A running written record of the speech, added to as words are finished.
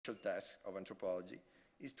task of anthropology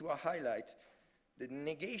is to highlight the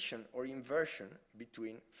negation or inversion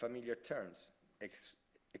between familiar terms,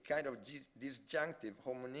 a kind of disjunctive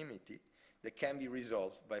homonymity that can be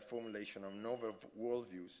resolved by formulation of novel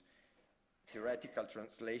worldviews, theoretical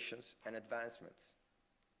translations, and advancements.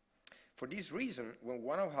 For this reason, when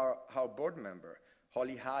one of our HAU board members,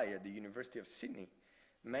 Holly High at the University of Sydney,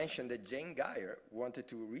 mentioned that Jane Geyer wanted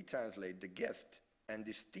to retranslate The Gift and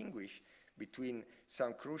distinguish between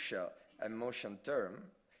some crucial emotion terms,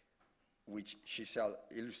 which she shall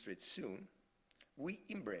illustrate soon, we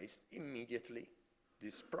embraced immediately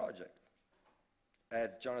this project.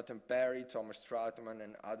 As Jonathan Perry, Thomas Troutman,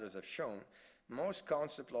 and others have shown, most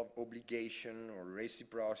concepts of obligation or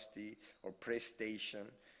reciprocity or prestation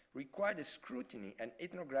require the scrutiny and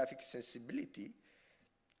ethnographic sensibility,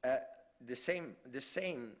 the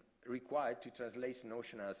same required to translate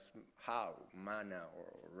notions as how, mana,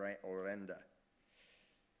 or renda.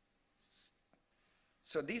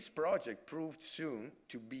 So this project proved soon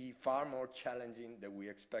to be far more challenging than we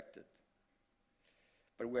expected.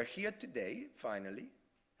 But we're here today, finally,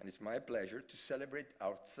 and it's my pleasure to celebrate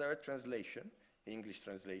our third translation, English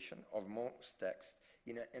translation, of Mauss' text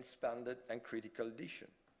in an expanded and critical edition.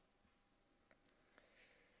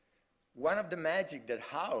 One of the magic that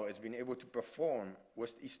HAU has been able to perform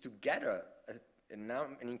is to gather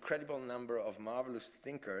an incredible number of marvelous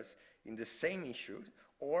thinkers in the same issue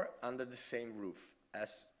or under the same roof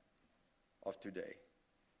as of today.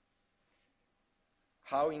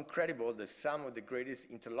 How incredible that some of the greatest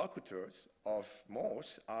interlocutors of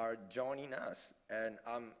Mauss are joining us. And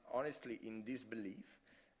I'm honestly in disbelief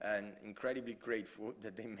and incredibly grateful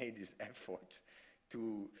that they made this effort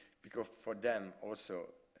because for them also,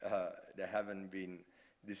 they haven't been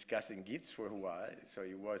discussing gifts for a while, so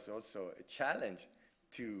it was also a challenge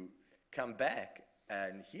to come back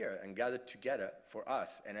and here and gather together for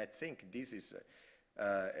us. And I think this is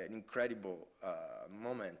an incredible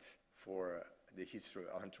moment for the history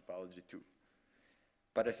of anthropology too.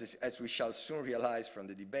 But as we shall soon realize from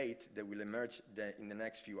the debate that will emerge in the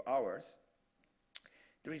next few hours,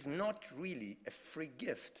 there is not really a free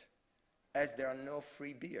gift, as there are no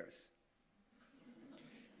free beers.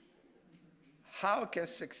 HAU can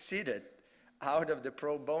succeed out of the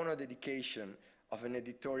pro bono dedication of an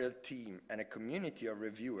editorial team and a community of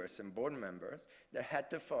reviewers and board members that had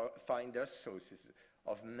to find their sources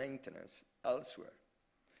of maintenance elsewhere.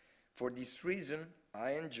 For this reason,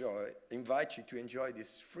 I invite you to enjoy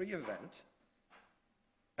this free event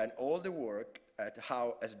and all the work at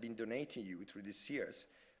HAU has been donating you through these years,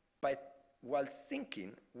 while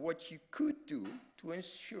thinking what you could do to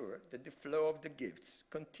ensure that the flow of the gifts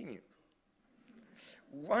continue.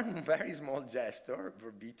 One very small gesture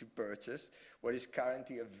would be to purchase what is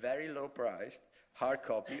currently a very low-priced hard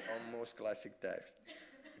copy of most classic text.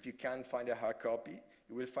 If you can't find a hard copy,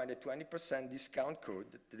 you will find a 20% discount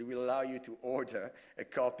code that will allow you to order a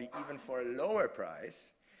copy even for a lower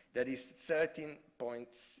price, that is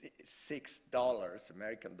 $13.6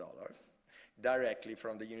 American dollars, directly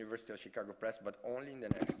from the University of Chicago Press, but only in the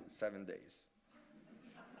next 7 days.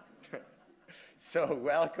 So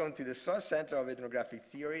welcome to the SOAS Center of Ethnographic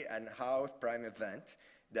Theory and HAU Prime event,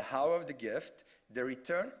 the HAU of the Gift, the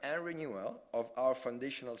return and renewal of our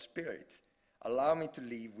foundational spirit. Allow me to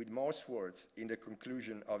leave with Mauss' words in the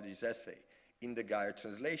conclusion of this essay, in the Geyer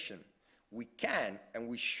translation. We can and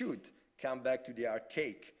we should come back to the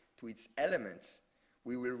archaic, to its elements.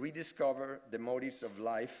 We will rediscover the motives of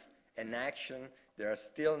life and action that are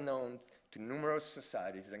still known to numerous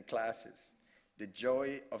societies and classes. The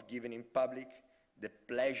joy of giving in public, the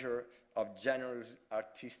pleasure of generous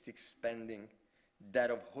artistic spending, that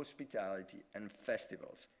of hospitality and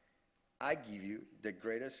festivals. I give you the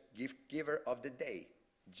greatest gift giver of the day,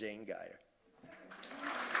 Jane Geyer.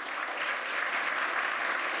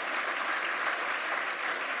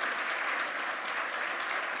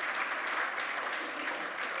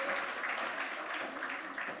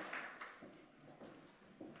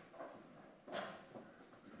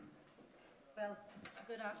 Well,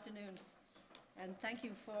 good afternoon, and thank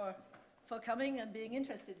you for coming and being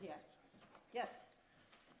interested here. Yes.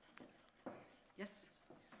 Yes.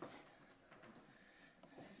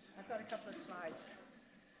 I've got a couple of slides.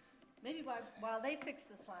 Maybe while they fix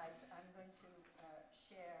the slides, I'm going to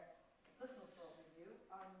share a personal thought with you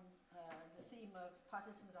on the theme of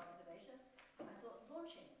participant observation. I thought,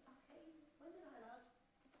 launching. Okay, when did I last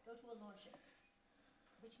go to a launching?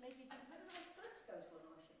 Which made me think, when did I first go to a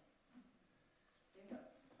launching? Bingo.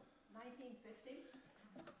 1950,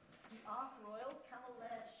 the Ark Royal, Camel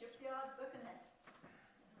Laird Shipyard, Birkenhead.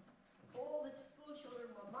 All the school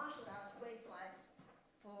children were marshalled out to wave flags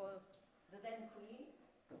for the then Queen,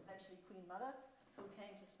 mother, who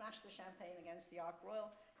came to smash the champagne against the Ark Royal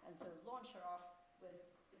and to launch her off with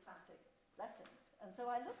the classic blessings. And so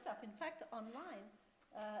I looked up, in fact, online,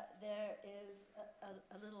 there is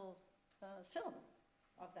a little film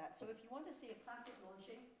of that. So if you want to see a classic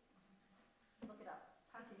launching, look it up,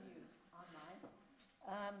 Happy News online.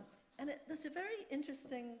 And there's a very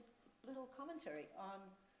interesting little commentary on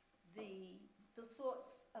the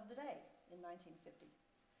thoughts of the day in 1950.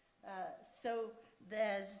 So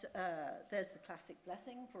there's the classic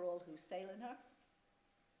blessing for all who sail in her.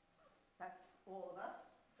 That's all of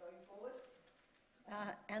us going forward.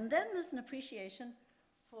 And then there's an appreciation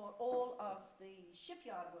for all of the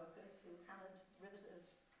shipyard workers who hammered,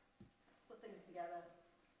 riveters, put things together,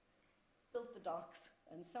 built the docks,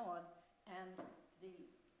 and so on, and the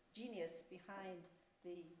genius behind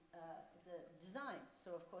the design.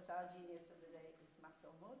 So, of course, our genius of the day is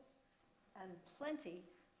Marcel Mauss, and plenty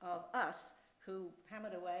of us who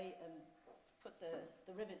hammered away and put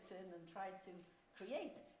the rivets in and tried to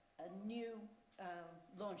create a new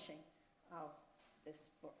launching of this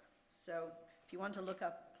book. So if you want to look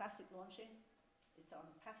up classic launching, it's on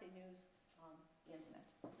Cathy News on the internet.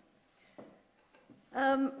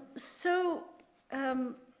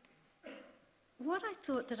 What I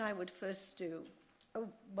thought that I would first do,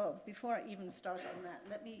 well, before I even start on that,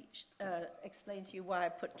 let me explain to you why I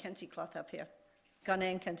put kente cloth up here,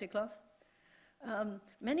 Ghanaian kente cloth.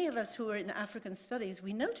 Many of us who are in African studies,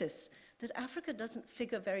 we notice that Africa doesn't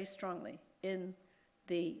figure very strongly in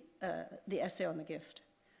the essay on the gift.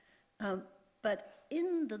 But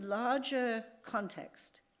in the larger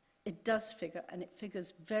context, it does figure, and it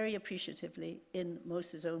figures very appreciatively in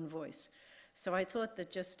Mauss's own voice. So I thought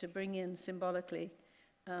that just to bring in symbolically,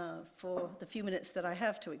 for the few minutes that I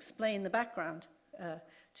have to explain the background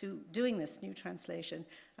to doing this new translation,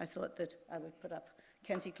 I thought that I would put up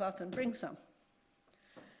kente cloth and bring some.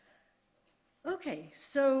 Okay,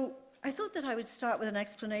 so I thought that I would start with an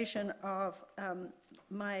explanation of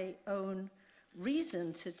my own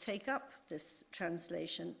reason to take up this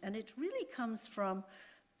translation, and it really comes from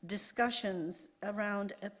discussions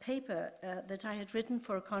around a paper that I had written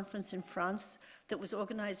for a conference in France that was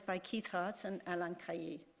organized by Keith Hart and Alain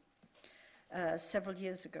Caillé several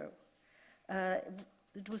years ago.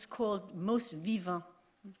 It was called Mauss Vivant,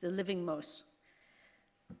 the living Mauss.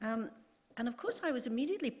 And of course I was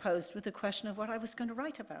immediately posed with the question of what I was going to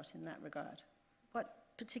write about in that regard.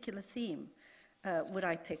 What particular theme would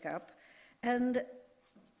I pick up? And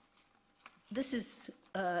this is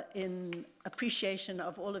in appreciation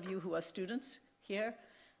of all of you who are students here.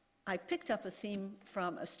 I picked up a theme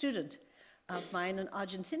from a student of mine, an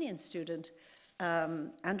Argentinian student,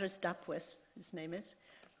 Andres Dapues, his name is,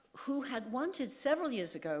 who had wanted several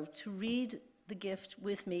years ago to read The Gift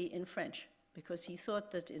with me in French, because he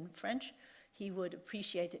thought that in French he would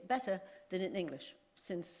appreciate it better than in English,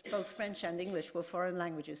 since both French and English were foreign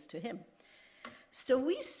languages to him. So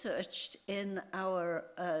we searched in our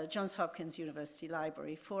Johns Hopkins University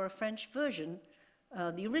library for a French version,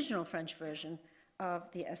 the original French version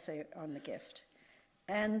of the essay on the gift.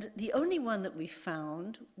 And the only one that we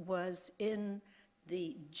found was in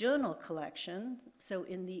the journal collection, so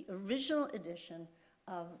in the original edition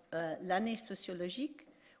of L'Année Sociologique,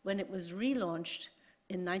 when it was relaunched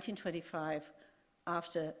in 1925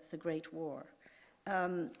 after the Great War.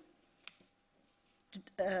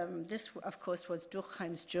 This, of course, was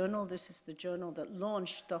Durkheim's journal. This is the journal that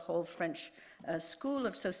launched the whole French school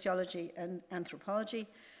of sociology and anthropology.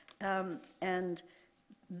 And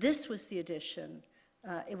this was the edition.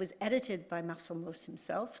 It was edited by Marcel Mauss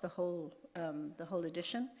himself, the whole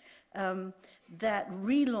edition, that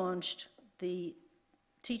relaunched the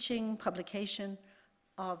teaching publication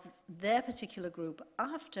of their particular group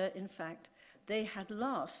after, in fact, they had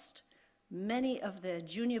lost many of their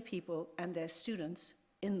junior people and their students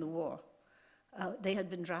in the war. They had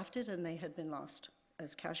been drafted and they had been lost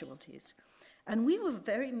as casualties. And we were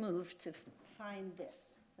very moved to find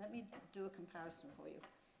this. Let me do a comparison for you.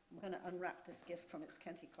 I'm going to unwrap this gift from its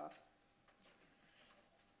kente cloth.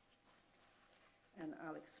 And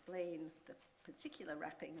I'll explain the particular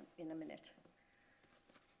wrapping in a minute.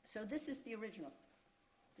 So this is the original.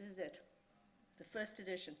 This is it, the first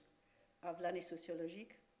edition of L'Année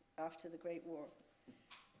Sociologique after the Great War.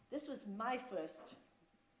 This was my first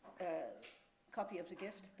copy of The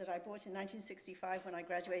Gift that I bought in 1965 when I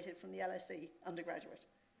graduated from the LSE undergraduate.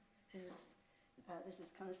 This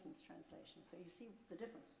is Conniston's translation, so you see the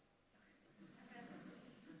difference.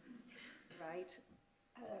 Right?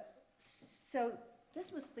 So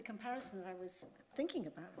this was the comparison that I was thinking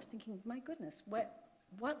about. I was thinking, my goodness,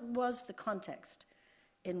 what was the context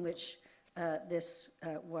in which this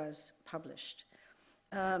was published?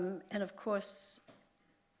 And of course,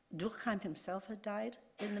 Durkheim himself had died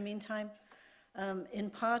in the meantime. In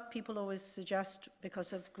part, people always suggest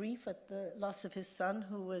because of grief at the loss of his son,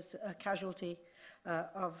 who was a casualty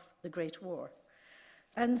of the Great War.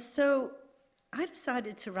 And so I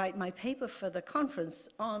decided to write my paper for the conference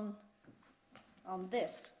on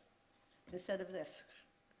this, instead of this,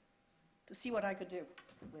 to see what I could do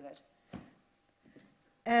with it.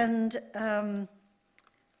 And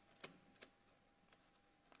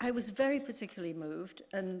I was very particularly moved,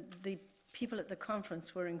 and the people at the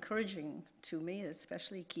conference were encouraging to me,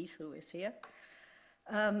 especially Keith, who is here,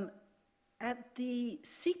 at the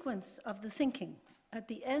sequence of the thinking. At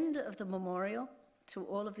the end of the memorial to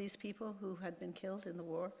all of these people who had been killed in the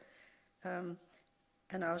war, and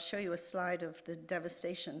I'll show you a slide of the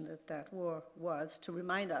devastation that that war was to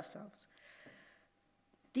remind ourselves.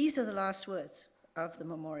 These are the last words of the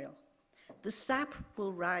memorial. The sap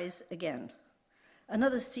will rise again.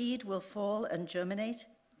 Another seed will fall and germinate.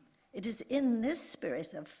 It is in this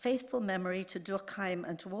spirit of faithful memory to Durkheim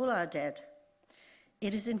and to all our dead.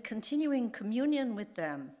 It is in continuing communion with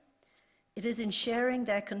them. It is in sharing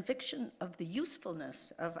their conviction of the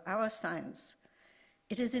usefulness of our science.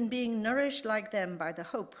 It is in being nourished like them by the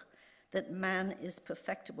hope that man is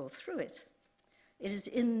perfectible through it. It is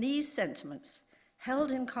in these sentiments,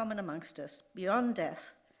 held in common amongst us beyond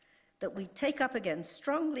death, that we take up again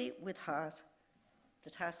strongly with heart the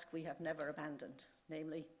task we have never abandoned,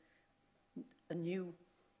 namely a new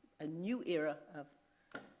era of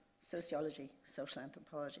sociology, social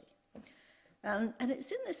anthropology. And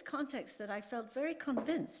it's in this context that I felt very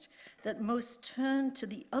convinced that most turned to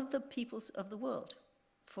the other peoples of the world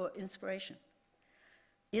for inspiration,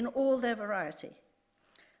 in all their variety.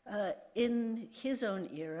 In his own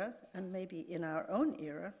era, and maybe in our own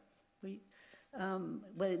era,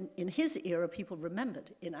 when in his era people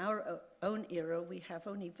remembered. In our own era, we have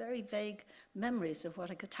only very vague memories of what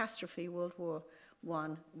a catastrophe World War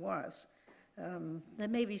I was. There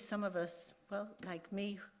may be some of us, well, like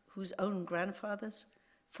me, whose own grandfathers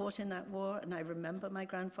fought in that war, and I remember my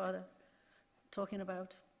grandfather talking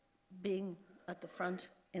about being at the front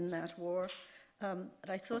in that war. But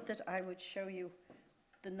I thought that I would show you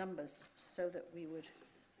the numbers so that we would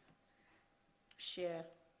share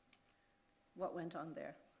what went on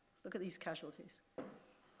there. Look at these casualties.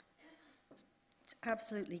 It's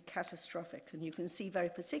absolutely catastrophic, and you can see very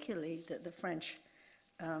particularly that the French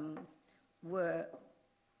were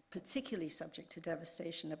particularly subject to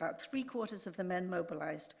devastation. About 3/4 of the men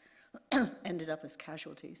mobilized ended up as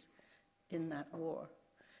casualties in that war.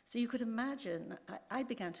 So you could imagine, I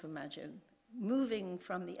began to imagine, moving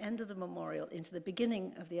from the end of the memorial into the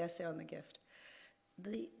beginning of the essay on the gift,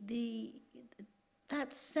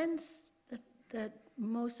 that sense that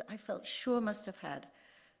most, I felt sure, must have had,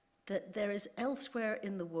 that there is elsewhere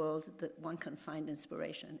in the world that one can find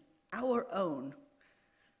inspiration. Our own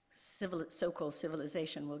so-called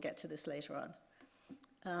civilization, we'll get to this later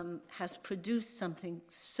on, has produced something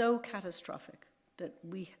so catastrophic that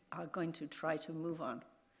we are going to try to move on.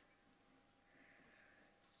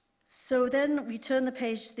 So then we turn the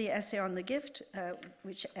page to the essay on the gift,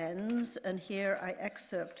 which ends, and here I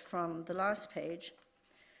excerpt from the last page.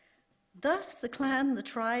 Thus the clan, the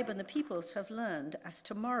tribe, and the peoples have learned, as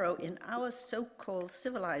tomorrow in our so-called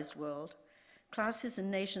civilized world, classes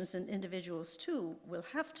and nations and individuals too will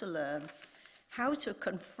have to learn how to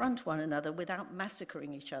confront one another without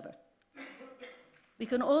massacring each other. We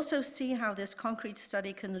can also see how this concrete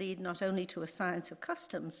study can lead not only to a science of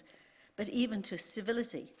customs, but even to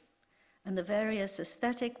civility, and the various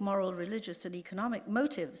aesthetic, moral, religious, and economic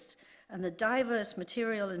motives, and the diverse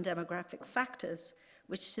material and demographic factors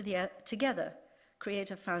which together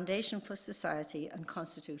create a foundation for society and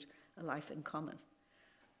constitute a life in common.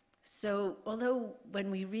 So although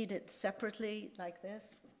when we read it separately like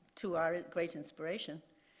this, to our great inspiration,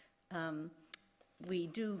 we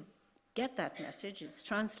do get that message, it's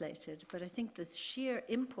translated, but I think the sheer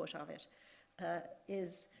import of it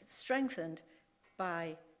is strengthened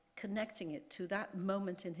by connecting it to that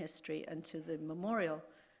moment in history and to the memorial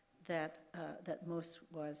that Mauss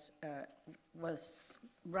was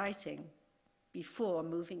writing before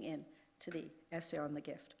moving in to the essay on the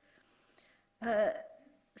gift.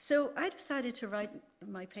 So I decided to write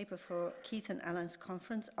my paper for Keith and Alan's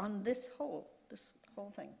conference on this whole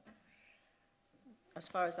thing, as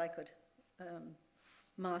far as I could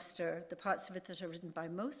master the parts of it that are written by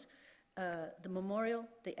Mauss, the memorial,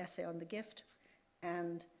 the essay on the gift,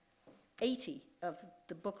 and 80 of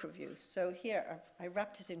the book reviews. So here, I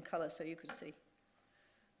wrapped it in color so you could see.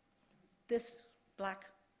 This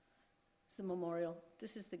black is the memorial.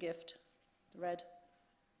 This is the gift, red,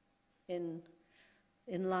 in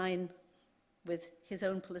in line with his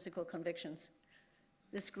own political convictions.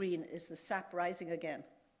 This green is the sap rising again.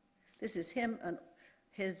 This is him and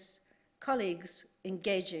his colleagues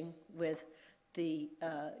engaging with the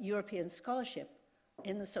European scholarship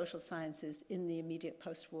in the social sciences in the immediate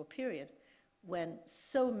post-war period, when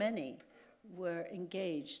so many were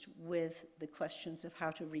engaged with the questions of how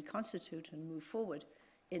to reconstitute and move forward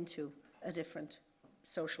into a different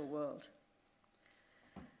social world.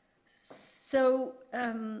 So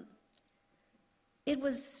it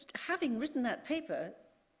was having written that paper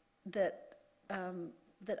that,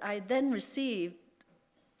 that I then received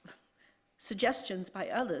suggestions by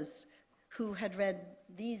others who had read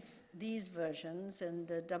these versions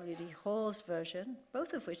and W.D. Hall's version,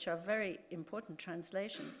 both of which are very important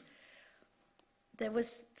translations. There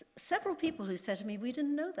was several people who said to me, we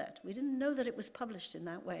didn't know that. We didn't know that it was published in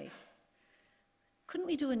that way. Couldn't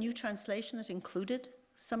we do a new translation that included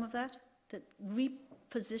some of that, that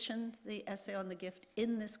repositioned the essay on the gift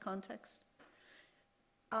in this context?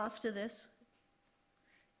 After this,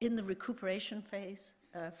 in the recuperation phase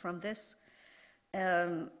from this,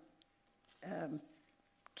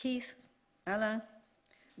 Keith, Alain,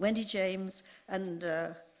 Wendy James, and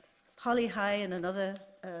Holly High in another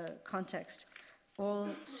context, all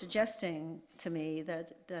suggesting to me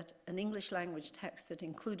that an English language text that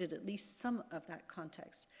included at least some of that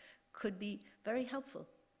context could be very helpful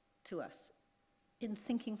to us in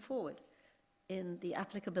thinking forward in the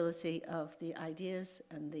applicability of the ideas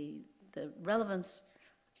and the relevance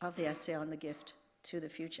of the essay on the gift to the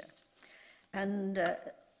future. And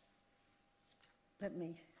let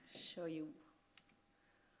me show you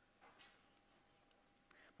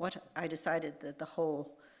what I decided that the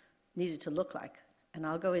whole needed to look like. And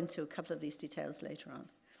I'll go into a couple of these details later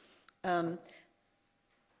on.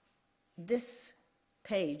 This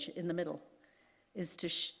page in the middle is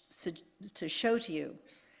to show to you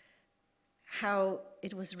how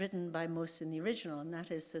it was written by Mauss in the original, and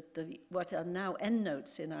that is that what are now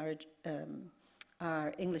endnotes in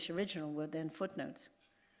our English original were then footnotes.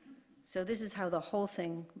 So this is how the whole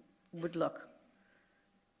thing would look.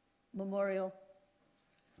 Memorial,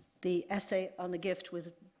 the essay on the gift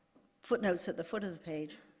with footnotes at the foot of the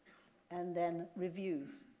page, and then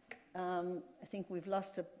reviews. I think we've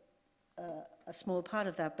lost a small part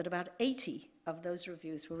of that, but about 80 of those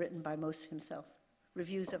reviews were written by Mauss himself,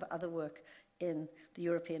 reviews of other work in the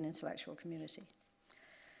European intellectual community.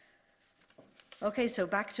 Okay, so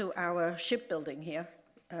back to our shipbuilding here.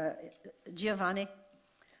 Giovanni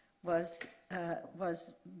was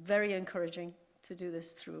very encouraging to do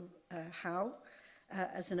this through HAU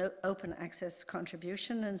as an open access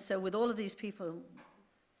contribution. And so with all of these people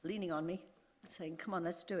leaning on me, saying, come on,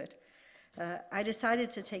 let's do it, I decided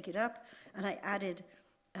to take it up, and I added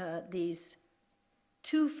these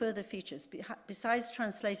two further features. Besides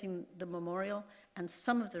translating the memorial and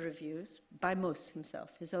some of the reviews by Mauss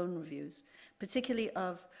himself, his own reviews, particularly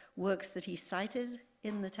of works that he cited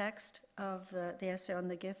in the text of the essay on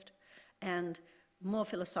the gift, and more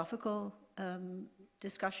philosophical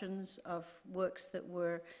discussions of works that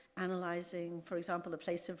were analyzing, for example, the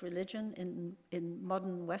place of religion in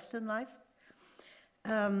modern Western life.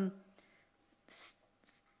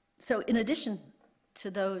 So in addition to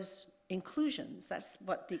those inclusions, that's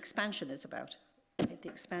what the expansion is about, right? The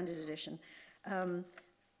expanded edition.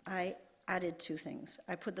 I added two things.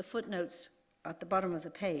 I put the footnotes at the bottom of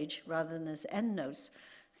the page rather than as endnotes,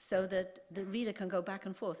 so that the reader can go back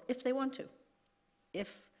and forth if they want to,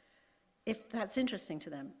 if that's interesting to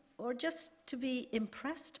them, or just to be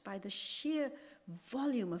impressed by the sheer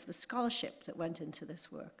volume of the scholarship that went into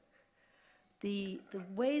this work. The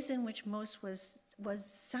ways in which Mauss was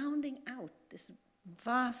sounding out this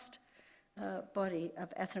vast body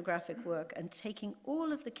of ethnographic work and taking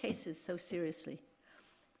all of the cases so seriously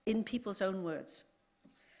in people's own words.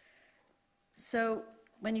 So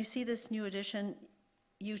when you see this new edition,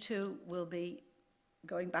 you too will be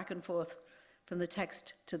going back and forth from the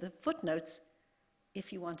text to the footnotes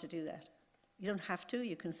if you want to do that. You don't have to.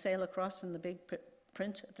 You can sail across in the big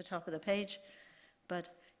print at the top of the page, but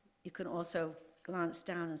you can also glance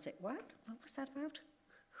down and say, what was that about?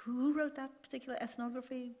 Who wrote that particular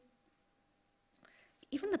ethnography?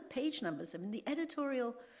 Even the page numbers, I mean, the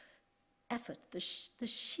editorial effort, the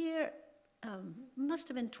sheer, must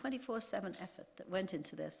have been 24/7 effort that went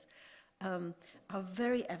into this, are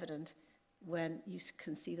very evident when you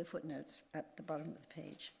can see the footnotes at the bottom of the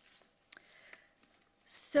page.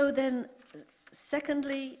 So then,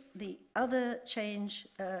 secondly, the other change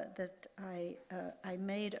that I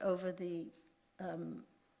made over the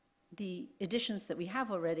editions that we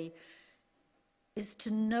have already is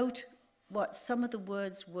to note what some of the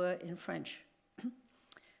words were in French.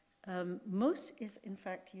 Mauss is in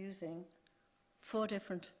fact using 4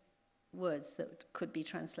 different words that could be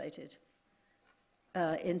translated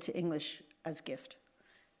into English as gift.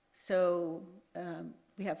 So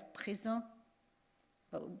we have présent,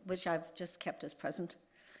 which I've just kept as present,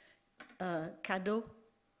 cadeau,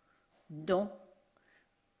 don,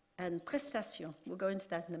 and prestation. We'll go into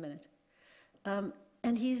that in a minute.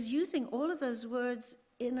 And he's using all of those words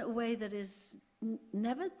in a way that is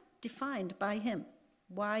never defined by him,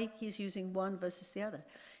 why he's using one versus the other.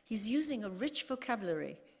 He's using a rich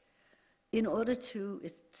vocabulary in order to,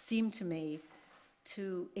 it seemed to me,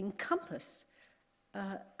 to encompass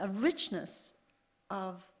a richness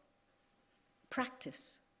of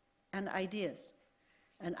practice and ideas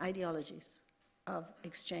and ideologies of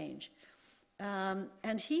exchange.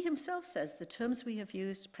 And he himself says the terms we have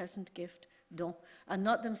used, present, gift, don, are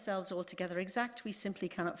not themselves altogether exact. We simply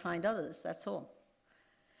cannot find others, that's all.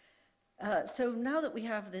 So now that we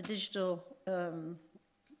have the digital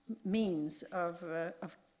means of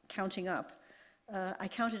counting up, I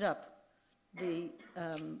counted up the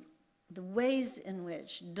ways in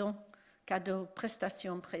which don, cadeau,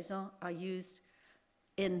 prestation, présent are used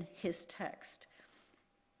in his text.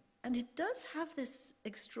 And it does have this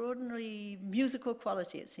extraordinary musical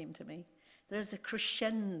quality, it seemed to me. There's a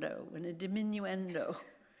crescendo and a diminuendo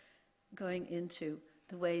going into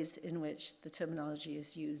the ways in which the terminology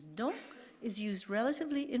is used. Don is used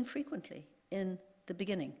relatively infrequently in the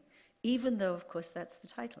beginning, even though, of course, that's the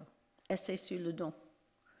title, Essai sur le don.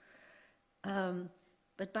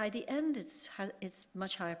 But by the end, it's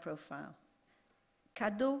much higher profile.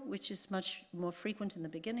 Cadeau, which is much more frequent in the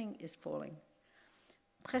beginning, is falling.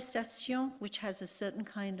 Prestation, which has a certain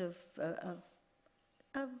kind of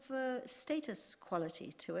status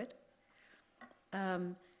quality to it,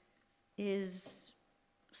 is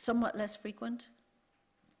somewhat less frequent,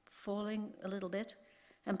 falling a little bit,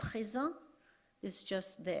 and présent is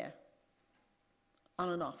just there, on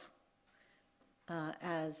and off,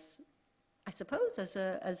 as, I suppose,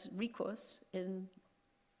 as recourse in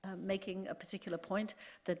making a particular point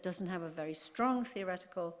that doesn't have a very strong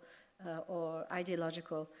theoretical or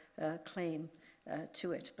ideological claim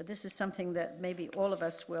to it. But this is something that maybe all of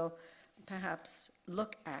us will perhaps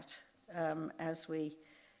look at as we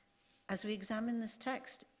examine this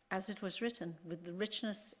text as it was written, with the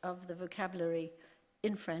richness of the vocabulary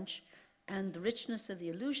in French and the richness of the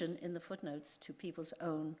allusion in the footnotes to people's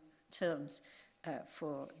own terms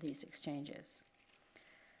for these exchanges.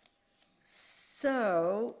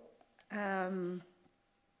 So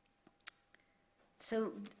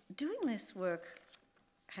doing this work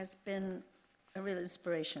has been a real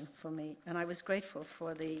inspiration for me, and I was grateful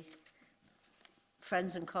for the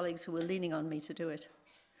friends and colleagues who were leaning on me to do it.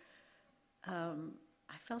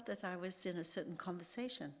 I felt that I was in a certain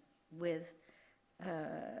conversation with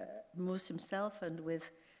Mauss himself and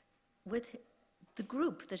with the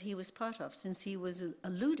group that he was part of, since he was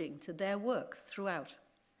alluding to their work throughout.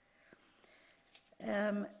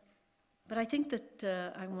 But I think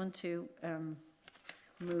that I want to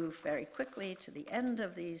move very quickly to the end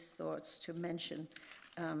of these thoughts to mention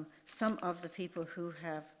some of the people who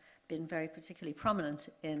have been very particularly prominent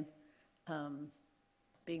in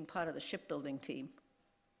being part of the shipbuilding team,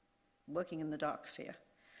 working in the docks here.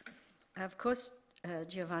 Of course,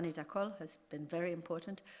 Giovanni D'Acol has been very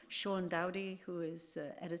important. Sean Dowdy, who is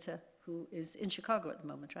editor, who is in Chicago at the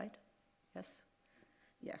moment, right? Yes?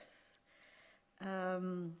 Yes.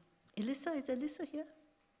 Elissa, is Elissa here?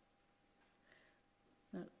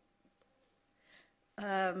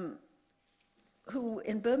 No. Who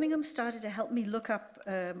in Birmingham started to help me look up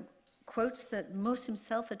quotes that Mauss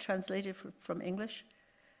himself had translated from English.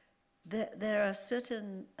 There are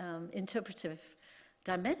certain interpretive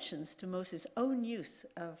dimensions to Mauss's own use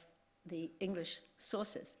of the English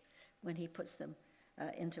sources when he puts them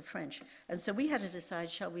into French. And so we had to decide,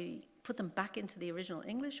 shall we put them back into the original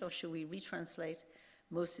English or should we retranslate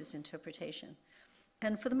Mauss's interpretation?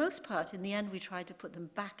 And for the most part, in the end, we tried to put them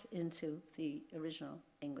back into the original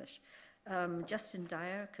English. Justin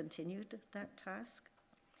Dyer continued that task.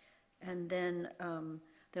 And then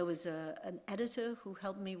there was an editor who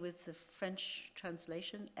helped me with the French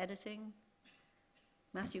translation editing.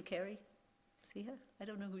 Matthew Carey. Is he here? I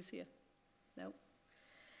don't know who's here. No.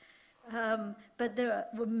 But there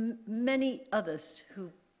were many others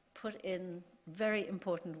who put in very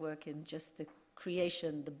important work in just the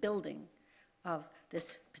creation, the building of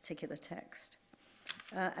this particular text.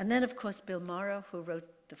 And then, of course, Bill Maurer, who wrote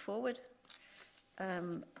the foreword.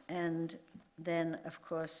 And then, of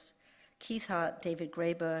course, Keith Hart, David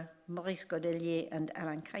Graeber, Maurice Godelier, and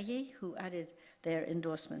Alain Caillé, who added their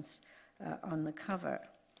endorsements on the cover.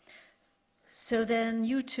 So then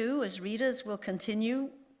you too, as readers, will continue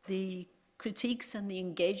the critiques and the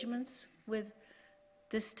engagements with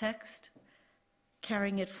this text,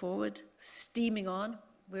 carrying it forward, steaming on.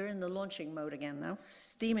 We're in the launching mode again now,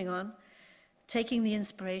 steaming on, taking the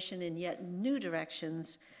inspiration in yet new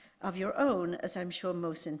directions of your own, as I'm sure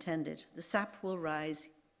most intended. The sap will rise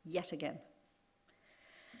yet again.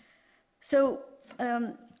 So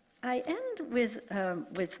I end with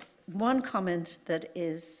one comment that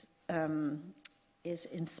is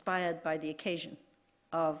inspired by the occasion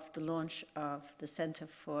of the launch of the Center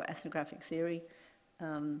for Ethnographic Theory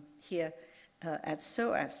here at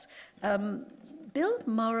SOAS. Bill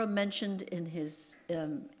Maurer mentioned in his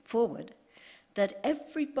foreword that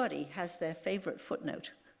everybody has their favorite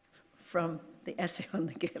footnote from the essay on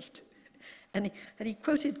the gift. And he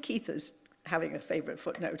quoted Keith as having a favorite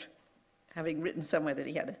footnote, having written somewhere that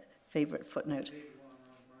he had a favorite footnote.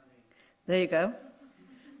 There you go.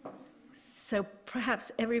 So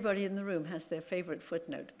perhaps everybody in the room has their favorite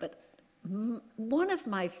footnote, but one of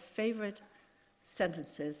my favorite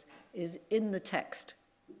sentences is in the text,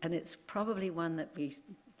 and it's probably one that we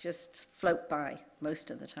just float by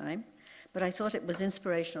most of the time, but I thought it was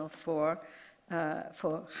inspirational for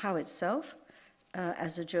HAU itself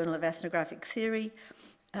as a journal of ethnographic theory,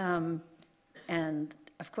 and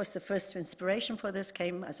of course the first inspiration for this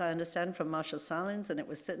came, as I understand, from Marshall Salins, and it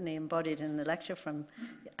was certainly embodied in the lecture from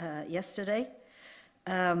yesterday,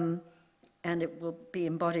 and it will be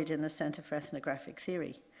embodied in the Center for Ethnographic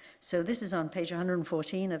Theory. So this is on page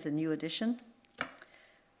 114 of the new edition.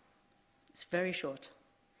 It's very short.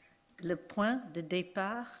 Le point de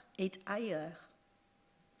départ est ailleurs.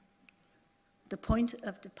 The point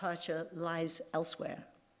of departure lies elsewhere.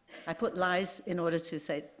 I put lies in order to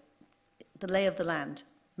say the lay of the land.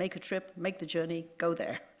 Make a trip, make the journey, go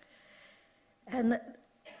there. And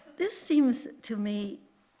this seems to me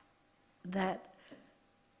that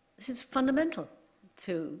this is fundamental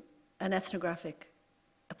to an ethnographic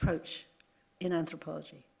approach in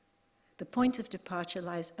anthropology. The point of departure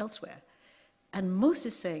lies elsewhere. And Mauss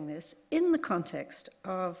is saying this in the context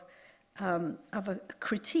of a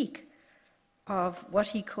critique of what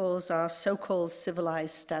he calls our so-called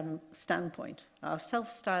civilized standpoint, our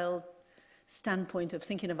self-styled standpoint of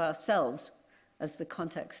thinking of ourselves as the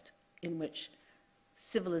context in which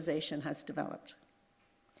civilization has developed.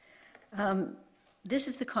 This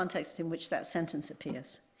is the context in which that sentence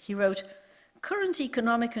appears. He wrote, "Current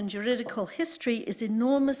economic and juridical history is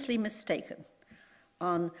enormously mistaken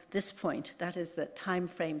on this point, that is, that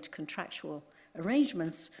time-framed contractual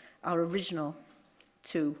arrangements are original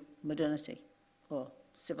to modernity or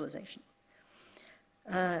civilization."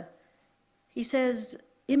 He says,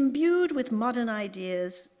 imbued with modern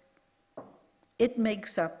ideas, it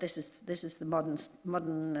makes up, this is the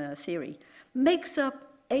modern theory, makes up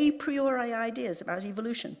a priori ideas about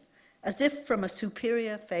evolution, as if from a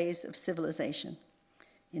superior phase of civilization.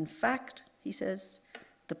 In fact, he says,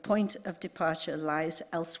 the point of departure lies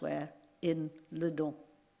elsewhere in le don.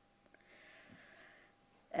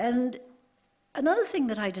 And another thing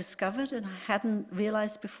that I discovered, and I hadn't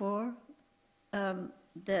realized before,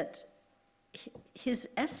 that his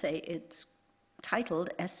essay, it's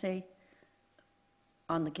titled Essay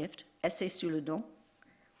on the Gift, Essai sur le don.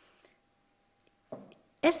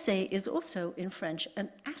 Essay is also, in French,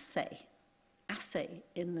 an assay. Assay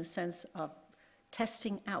in the sense of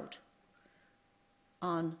testing out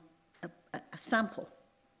on a sample.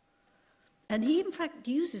 And he, in fact,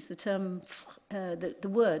 uses the term, the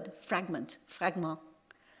word fragment,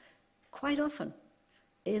 quite often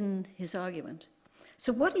in his argument.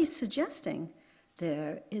 So what he's suggesting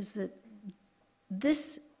there is that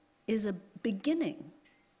this is a beginning,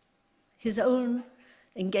 his own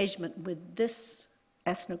engagement with this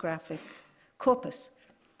ethnographic corpus,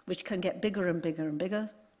 which can get bigger and bigger and bigger,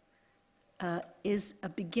 is a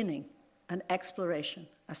beginning, an exploration,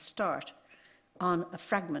 a start on a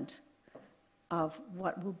fragment of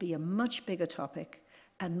what will be a much bigger topic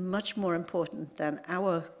and much more important than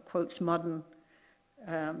our, quotes, modern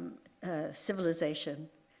civilization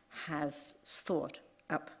has thought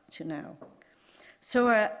up to now. So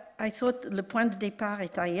I thought le point de départ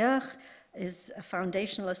est ailleurs is a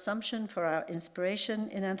foundational assumption for our inspiration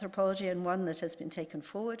in anthropology, and one that has been taken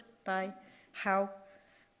forward by HAU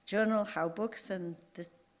Journal, HAU Books, and the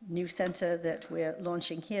new center that we're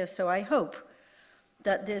launching here. So I hope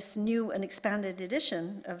that this new and expanded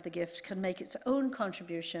edition of The Gift can make its own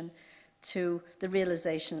contribution to the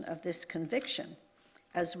realization of this conviction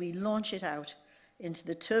as we launch it out into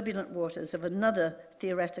the turbulent waters of another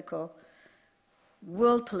theoretical,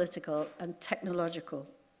 world political, and technological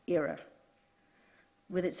era.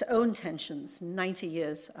 with its own tensions 90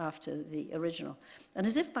 years after the original. And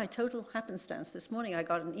as if by total happenstance, this morning I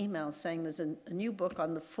got an email saying there's a new book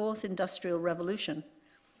on the fourth industrial revolution,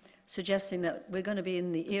 suggesting that we're going to be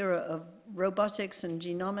in the era of robotics and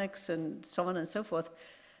genomics and so on and so forth,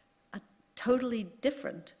 a totally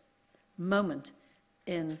different moment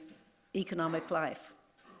in economic life.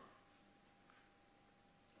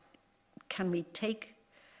 Can we take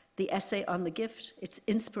the essay on the gift, its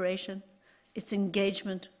inspiration, its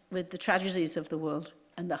engagement with the tragedies of the world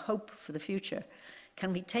and the hope for the future,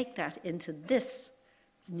 can we take that into this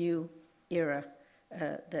new era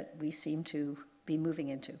that we seem to be moving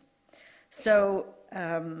into? So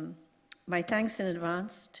my thanks in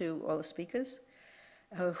advance to all the speakers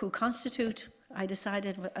who constitute, I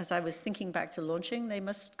decided as I was thinking back to launching, they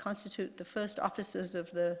must constitute the first officers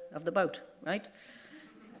of the boat, right?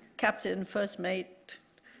 Captain, first mate,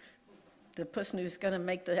 the person who's going to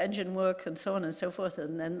make the engine work, and so on and so forth.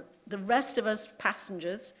 And then the rest of us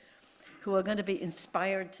passengers who are going to be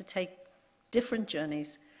inspired to take different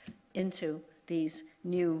journeys into these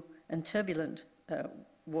new and turbulent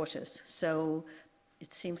waters. So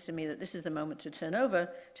it seems to me that this is the moment to turn over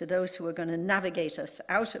to those who are going to navigate us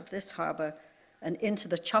out of this harbor and into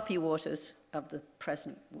the choppy waters of the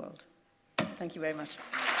present world. Thank you very much.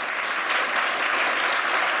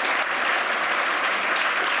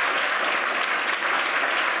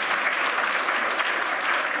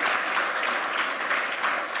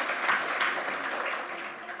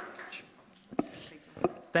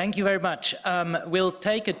 Thank you very much. We'll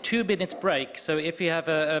take a 2-minute break, so if you have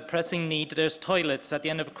a pressing need, there's toilets at the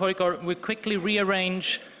end of the corridor. We'll quickly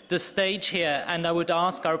rearrange the stage here, and I would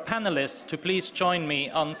ask our panelists to please join me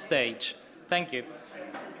on stage. Thank you.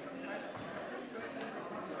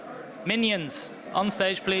 Minions, on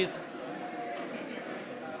stage, please.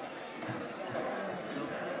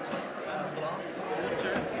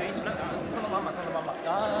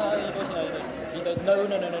 No.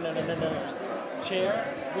 Chair,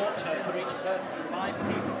 water for each person, 5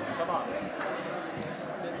 people, come on.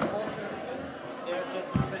 The water is there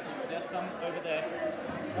just a second, there's some over there.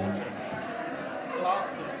 Water,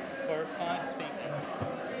 glasses for 5 speakers.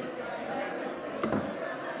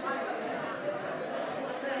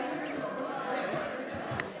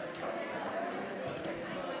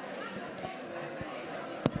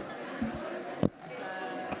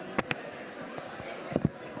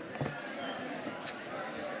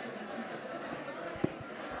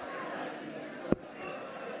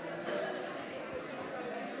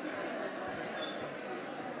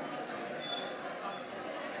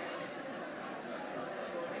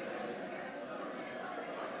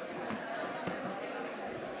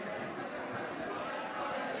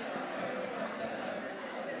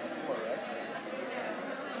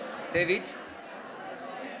 David?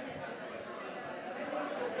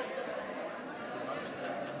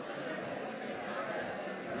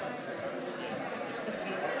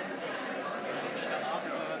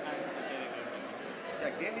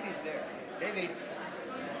 Yeah, David is there. David.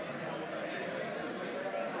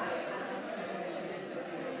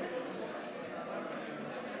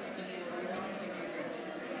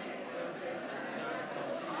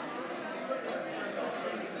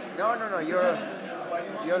 No,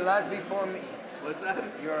 you're last before me. What's that?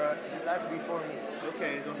 You're last before me.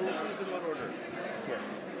 Okay, so who's in what order? Here.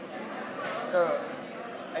 So,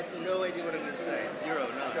 I have no idea what I'm going to say. 0,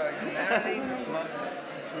 none. so it's Marilyn.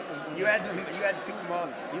 You had 2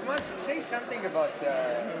 months. You must say something about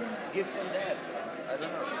gift and death. I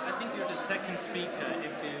don't know. I think you're the second speaker,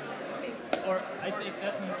 if you, or it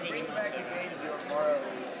doesn't really Bring back matter. again your moral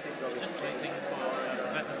takeaway. Just waiting for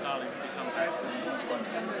Professor Salins to come back.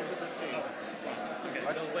 Okay,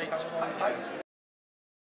 we'll wait.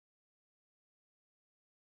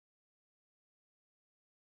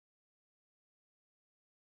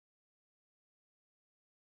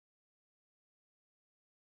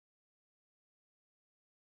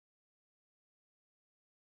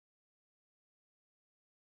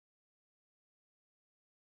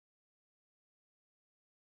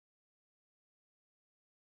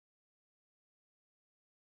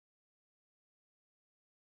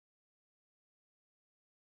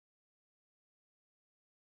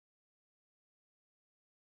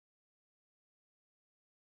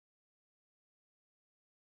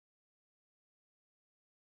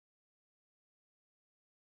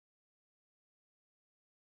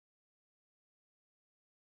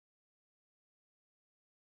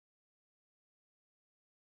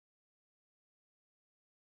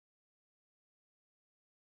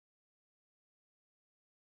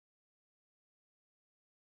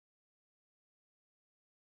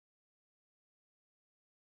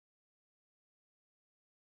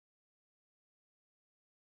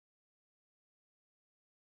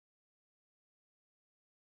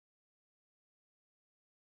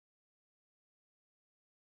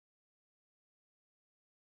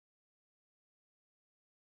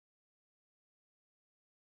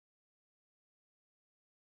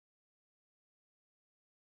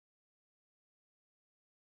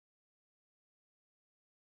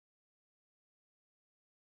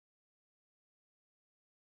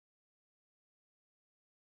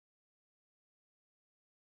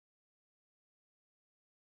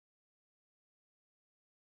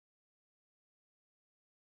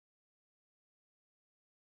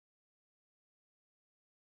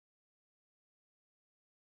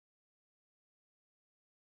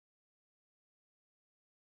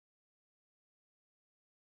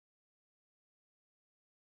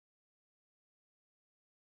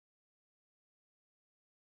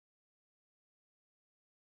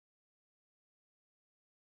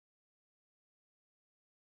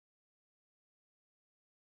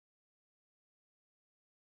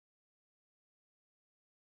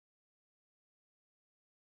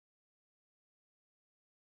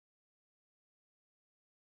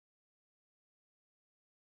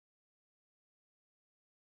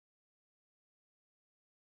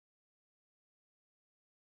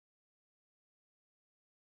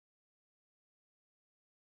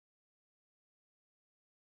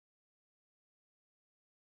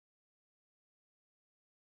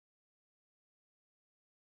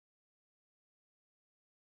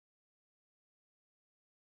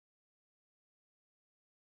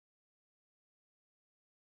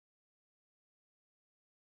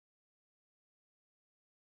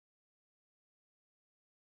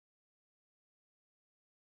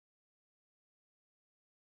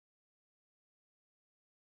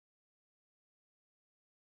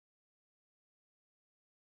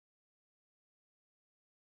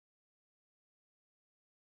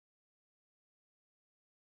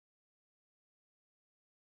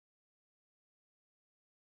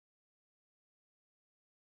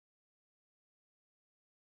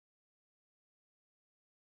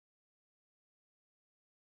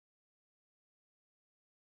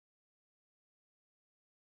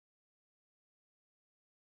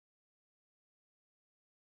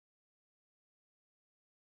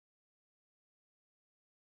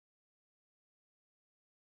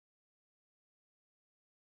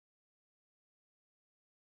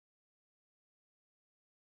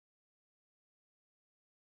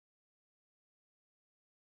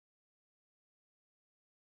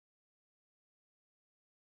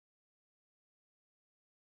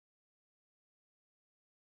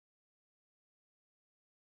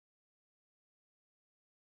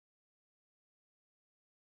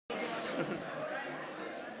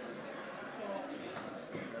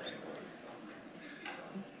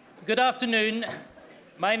 Good afternoon.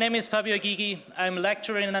 My name is Fabio Gigi. I'm a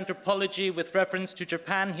lecturer in anthropology with reference to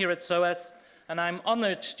Japan here at SOAS, and I'm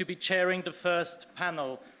honored to be chairing the first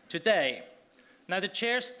panel today. Now, the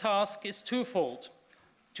chair's task is twofold: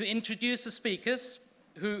 to introduce the speakers,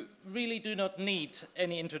 who really do not need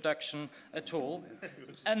any introduction at all,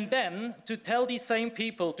 and then to tell these same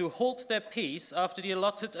people to hold their peace after the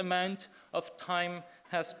allotted amount of time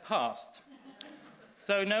has passed.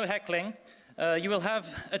 So no heckling. You will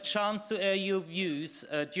have a chance to air your views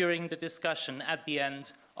during the discussion at the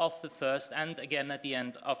end of the first and again at the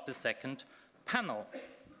end of the second panel.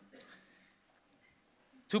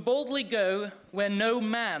 To boldly go where no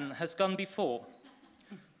man has gone before,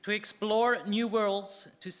 to explore new worlds,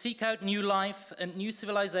 to seek out new life and new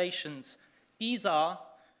civilizations. These are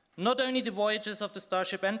not only the voyages of the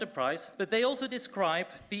Starship Enterprise, but they also describe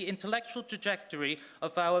the intellectual trajectory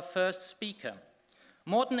of our first speaker.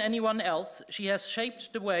 More than anyone else, she has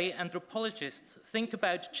shaped the way anthropologists think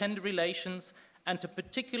about gender relations and the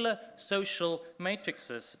particular social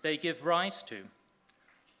matrices they give rise to.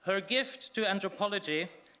 Her gift to anthropology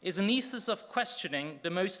is an ethos of questioning the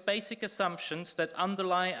most basic assumptions that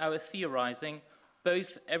underlie our theorizing,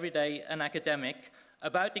 both everyday and academic,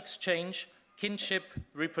 about exchange, kinship,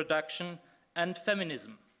 reproduction, and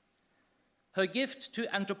feminism. Her gift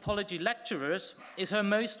to anthropology lecturers is her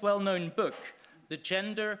most well-known book, The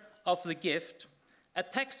Gender of the Gift, a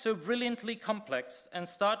text so brilliantly complex and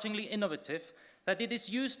startlingly innovative that it is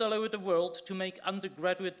used all over the world to make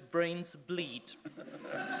undergraduate brains bleed.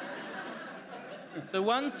 The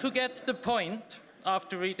ones who get the point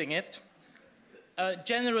after reading it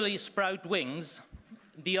generally sprout wings,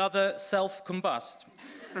 the other self-combust,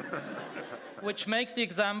 which makes the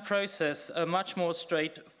exam process much more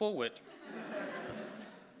straightforward.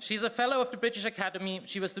 She's a fellow of the British Academy.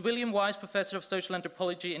 She was the William Wise Professor of Social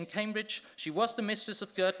Anthropology in Cambridge. She was the Mistress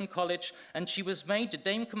of Girton College, and she was made the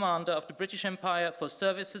Dame Commander of the British Empire for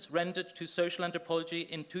services rendered to social anthropology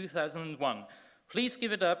in 2001. Please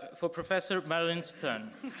give it up for Professor Marilyn Thurn.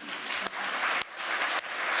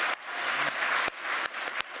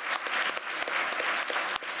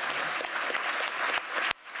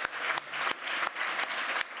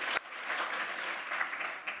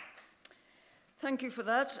 Thank you for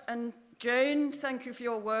that. And Jane, thank you for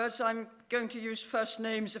your words. I'm going to use first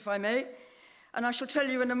names, if I may. And I shall tell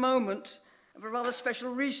you in a moment of a rather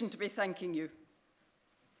special reason to be thanking you.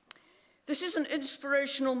 This is an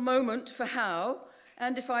inspirational moment for HAU,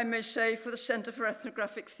 and if I may say, for the Centre for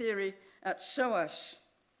Ethnographic Theory at SOAS.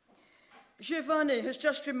 Giovanni has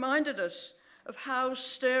just reminded us of HAU's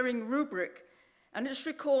stirring rubric and its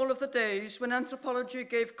recall of the days when anthropology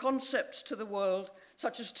gave concepts to the world,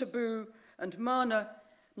 such as taboo and mana,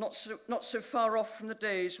 not so far off from the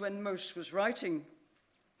days when Mauss was writing.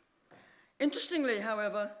 Interestingly,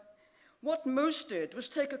 however, what Mauss did was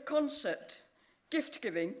take a concept,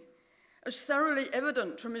 gift-giving, as thoroughly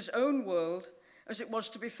evident from his own world as it was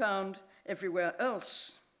to be found everywhere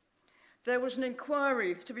else. There was an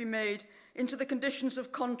inquiry to be made into the conditions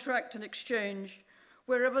of contract and exchange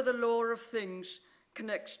wherever the law of things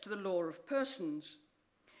connects to the law of persons.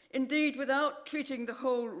 Indeed, without treating the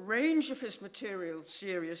whole range of his material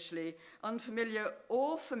seriously, unfamiliar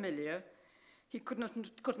or familiar, he could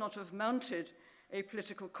not have mounted a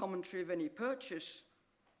political commentary of any purchase.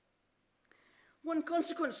 One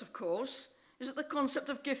consequence, of course, is that the concept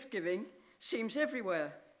of gift-giving seems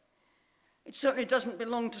everywhere. It certainly doesn't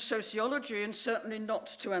belong to sociology and certainly not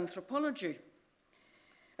to anthropology.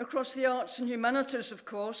 Across the arts and humanities, of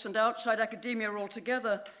course, and outside academia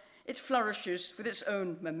altogether, it flourishes with its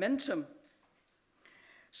own momentum.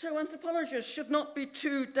 So anthropologists should not be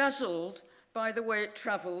too dazzled by the way it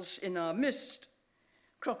travels in our midst,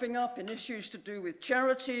 cropping up in issues to do with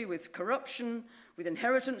charity, with corruption, with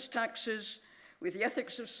inheritance taxes, with the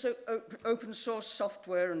ethics of open source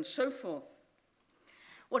software and so forth.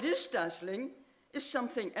 What is dazzling is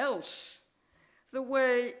something else, the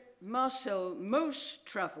way Marcel Mauss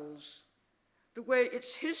travels, the way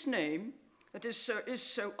it's his name that is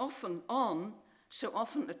so often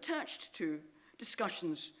attached to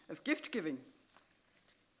discussions of gift-giving.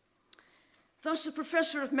 Thus, a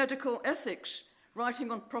professor of medical ethics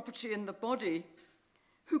writing on property in the body,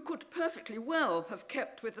 who could perfectly well have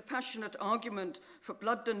kept with the passionate argument for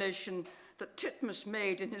blood donation that Titmuss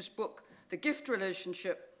made in his book, The Gift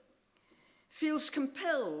Relationship, feels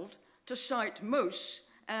compelled to cite Mauss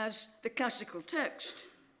as the classical text.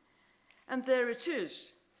 And there it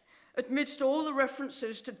is, amidst all the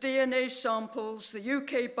references to DNA samples, the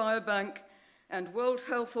UK Biobank, and World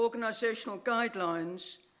Health Organizational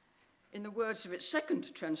guidelines, in the words of its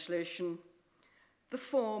second translation, the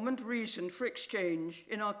form and reason for exchange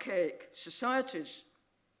in archaic societies.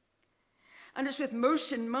 And it's with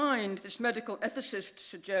Mauss in mind, this medical ethicist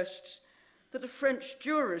suggests that a French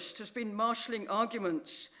jurist has been marshalling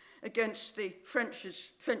arguments against the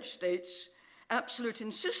French state's absolute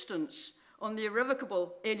insistence on the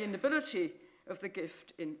irrevocable alienability of the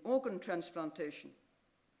gift in organ transplantation.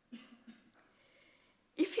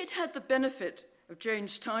 If he'd had the benefit of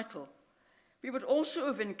Jane's title, we would also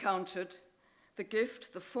have encountered the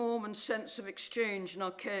gift, the form and sense of exchange in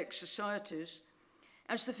archaic societies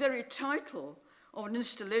as the very title of an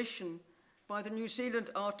installation by the New Zealand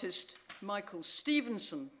artist Michael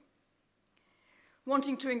Stevenson.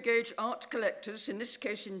 Wanting to engage art collectors, in this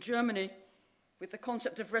case in Germany, with the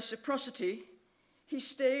concept of reciprocity, he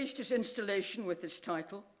staged his installation with this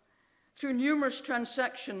title through numerous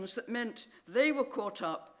transactions that meant they were caught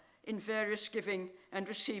up in various giving and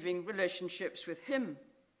receiving relationships with him.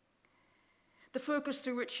 The focus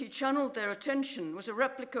through which he channeled their attention was a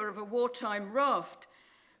replica of a wartime raft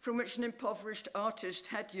from which an impoverished artist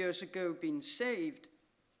had years ago been saved.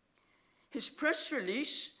 His press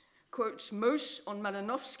release quotes Mauss on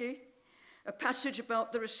Malinowski, a passage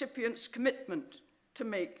about the recipient's commitment to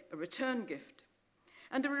make a return gift,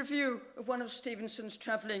 and a review of one of Stevenson's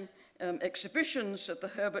travelling exhibitions at the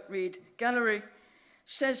Herbert Reed Gallery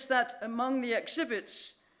says that among the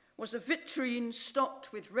exhibits was a vitrine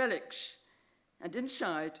stocked with relics, and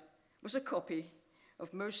inside was a copy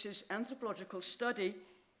of Mauss's anthropological study,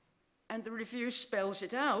 and the review spells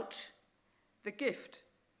it out, the gift,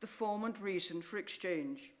 the form and reason for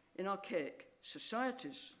exchange in archaic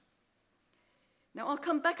societies. Now, I'll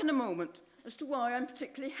come back in a moment as to why I'm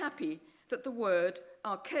particularly happy that the word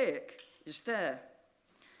archaic is there,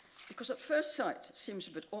 because at first sight it seems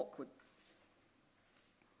a bit awkward.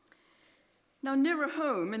 Now, nearer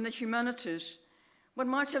home in the humanities, one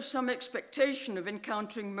might have some expectation of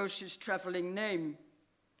encountering Mauss's travelling name.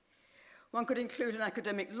 One could include an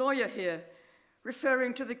academic lawyer here,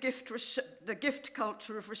 referring to the gift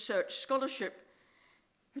culture of research scholarship,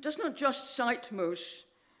 who does not just cite Mauss,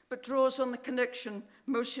 but draws on the connection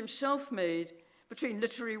Mauss himself made between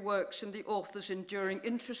literary works and the author's enduring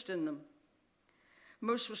interest in them.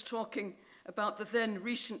 Mauss was talking about the then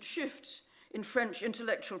recent shifts in French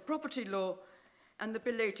intellectual property law and the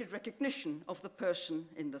belated recognition of the person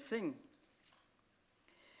in the thing.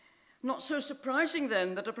 Not so surprising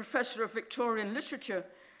then that a professor of Victorian literature,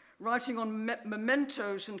 writing on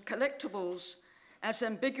mementos and collectibles as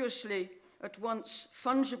ambiguously at once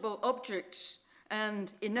fungible objects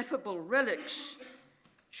and ineffable relics,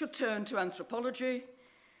 should turn to anthropology,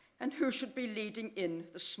 and who should be leading in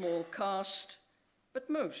the small cast but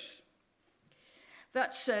Mauss.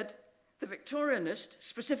 That said, the Victorianist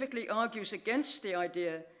specifically argues against the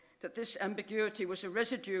idea that this ambiguity was a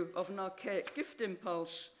residue of an archaic gift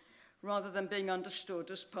impulse rather than being understood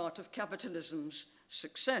as part of capitalism's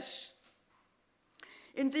success.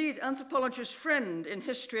 Indeed, anthropologist friend in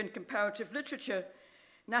history and comparative literature,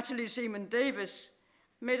 Natalie Zeman-Davis,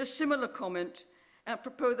 made a similar comment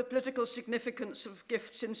apropos the political significance of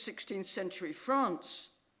gifts in 16th century France.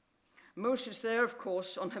 Mauss is there, of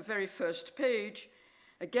course, on her very first page,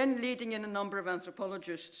 again leading in a number of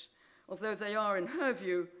anthropologists, although they are, in her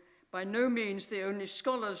view, by no means the only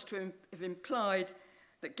scholars to have implied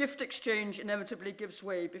that gift exchange inevitably gives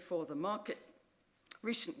way before the market.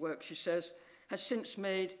 Recent work, she says, has since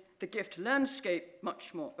made the gift landscape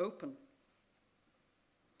much more open.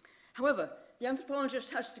 However, the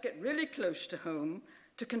anthropologist has to get really close to home,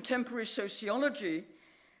 to contemporary sociology,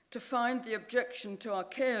 to find the objection to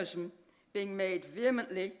archaism being made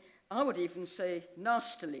vehemently, I would even say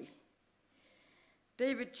nastily.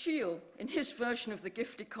 David Cheel, in his version of the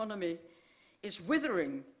gift economy, is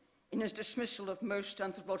withering in his dismissal of most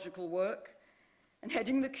anthropological work, and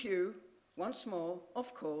heading the queue, once more,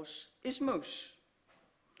 of course, is Mauss.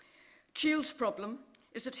 Cheel's problem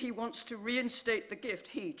is that he wants to reinstate the gift,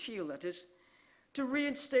 Cheel that is, to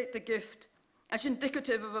reinstate the gift as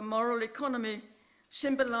indicative of a moral economy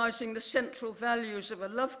symbolizing the central values of a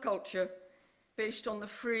love culture based on the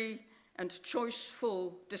free and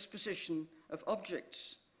choiceful disposition of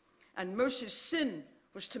objects. And Mauss's sin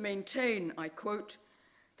was to maintain, I quote,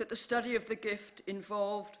 that the study of the gift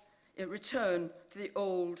involved a return to the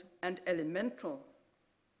old and elemental.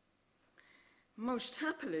 Most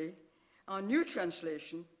happily, our new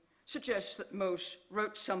translation suggests that Mauss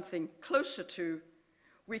wrote something closer to,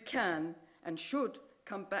 we can and should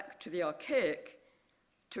come back to the archaic,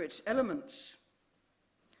 to its elements.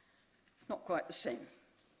 Not quite the same,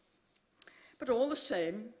 but all the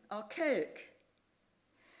same, archaic.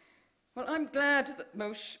 Well, I'm glad that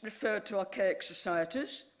Mauss referred to archaic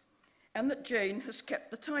societies, and that Jane has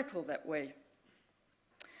kept the title that way.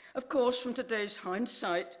 Of course, from today's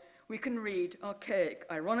hindsight, we can read archaic,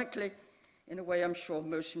 ironically, in a way I'm sure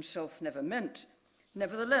Mauss himself never meant.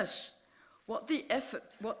 Nevertheless, what the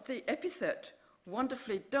epithet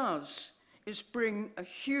wonderfully does is bring a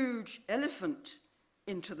huge elephant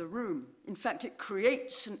into the room. In fact, it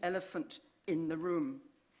creates an elephant in the room.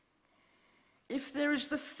 If there is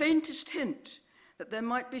the faintest hint that there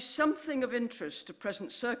might be something of interest to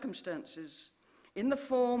present circumstances in the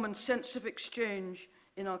form and sense of exchange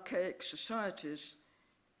in archaic societies,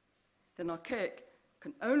 then archaic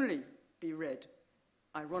can only be read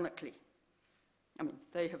ironically. I mean,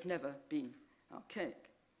 they have never been archaic.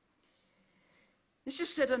 This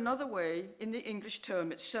is said another way in the English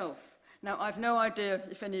term itself. Now, I've no idea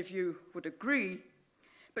if any of you would agree,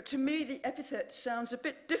 but to me the epithet sounds a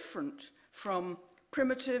bit different from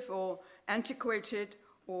primitive or antiquated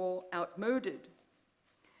or outmoded.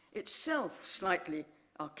 Itself slightly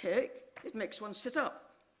archaic, it makes one sit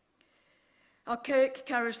up. Archaic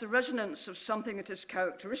carries the resonance of something that is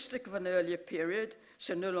characteristic of an earlier period,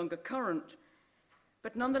 so no longer current,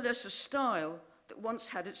 but nonetheless a style that once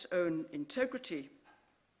had its own integrity.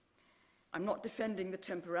 I'm not defending the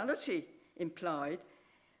temporality implied,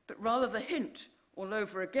 but rather the hint all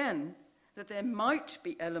over again that there might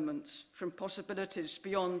be elements from possibilities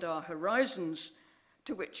beyond our horizons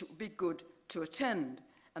to which it would be good to attend.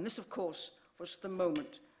 And this, of course, was the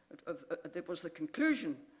moment, it was the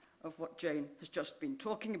conclusion of what Jane has just been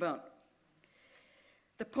talking about.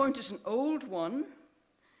 The point is an old one,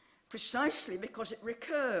 precisely because it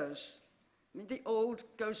recurs. I mean, the old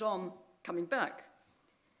goes on coming back,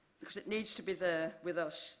 because it needs to be there with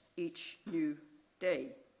us each new day.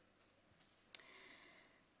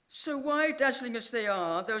 So why, dazzling as they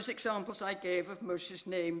are, those examples I gave of Mauss's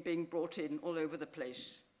name being brought in all over the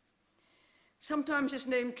place? Sometimes his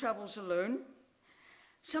name travels alone.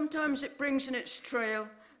 Sometimes it brings in its trail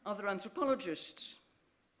other anthropologists.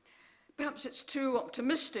 Perhaps it's too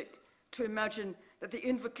optimistic to imagine that the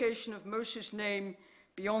invocation of Mauss's name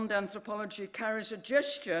beyond anthropology carries a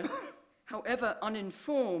gesture, however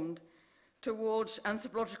uninformed, towards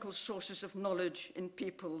anthropological sources of knowledge in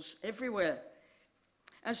peoples everywhere,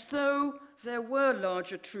 as though there were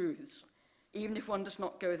larger truths, even if one does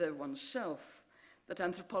not go there oneself, that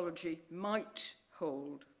anthropology might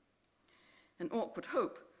hold. An awkward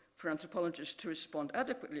hope for anthropologists to respond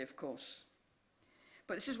adequately, of course.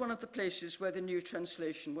 But this is one of the places where the new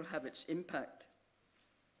translation will have its impact.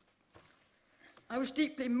 I was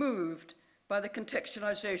deeply moved by the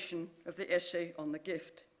contextualization of the essay on the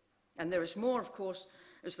gift. And there is more, of course,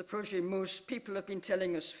 as the Projet Mauss people have been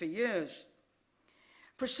telling us for years.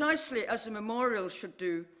 Precisely as a memorial should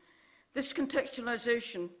do, this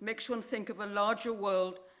contextualization makes one think of a larger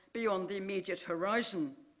world beyond the immediate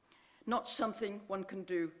horizon, not something one can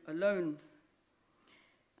do alone.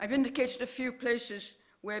 I've indicated a few places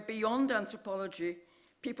where beyond anthropology,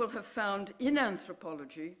 people have found in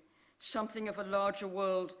anthropology something of a larger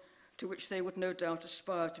world to which they would no doubt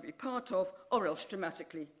aspire to be part of, or else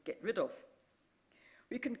dramatically get rid of.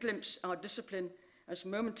 We can glimpse our discipline as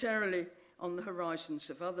momentarily on the horizons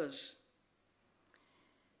of others.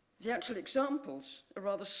 The actual examples are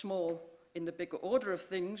rather small in the bigger order of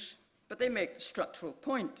things, but they make the structural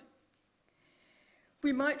point.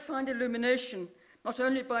 We might find illumination not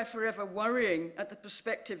only by forever worrying at the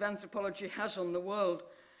perspective anthropology has on the world,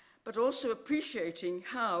 but also appreciating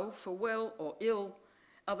how, for well or ill,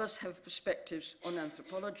 others have perspectives on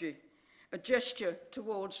anthropology, a gesture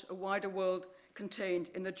towards a wider world contained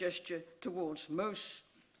in the gesture towards Mauss.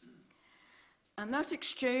 And that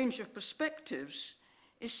exchange of perspectives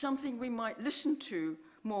is something we might listen to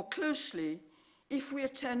more closely if we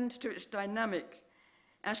attend to its dynamic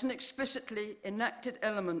as an explicitly enacted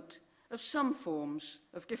element of some forms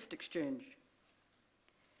of gift exchange.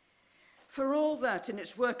 For all that, in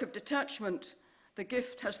its work of detachment, the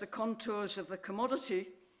gift has the contours of the commodity,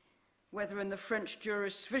 whether in the French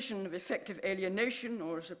jurist's vision of effective alienation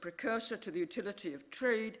or as a precursor to the utility of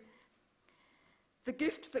trade, the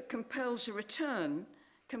gift that compels a return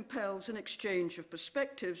compels an exchange of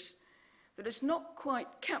perspectives that is not quite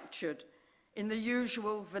captured in the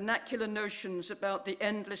usual vernacular notions about the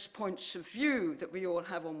endless points of view that we all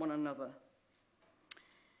have on one another.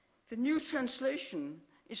 The new translation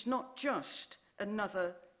is not just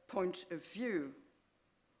another point of view.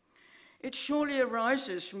 It surely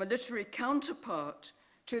arises from a literary counterpart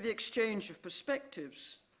to the exchange of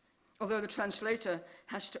perspectives, although the translator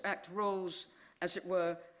has to act roles, as it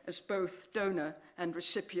were, as both donor and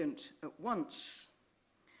recipient at once.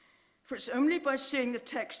 For it's only by seeing the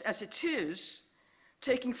text as it is,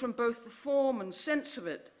 taking from both the form and sense of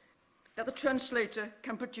it, that the translator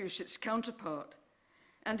can produce its counterpart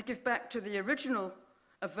and give back to the original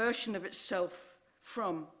a version of itself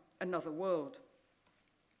from another world.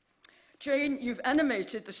 Jane, you've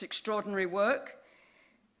animated this extraordinary work.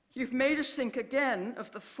 You've made us think again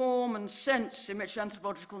of the form and sense in which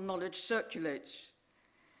anthropological knowledge circulates.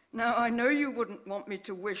 Now, I know you wouldn't want me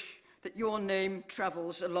to wish that your name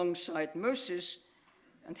travels alongside Mauss's,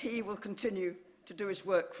 and he will continue to do his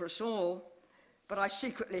work for us all, but I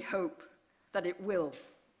secretly hope that it will.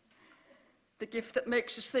 The gift that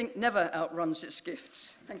makes us think never outruns its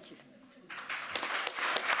gifts. Thank you.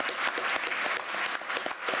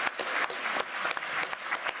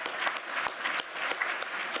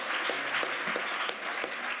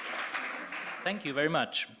 Thank you very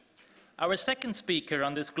much. Our second speaker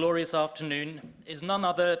on this glorious afternoon is none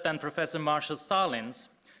other than Professor Marcel Salins,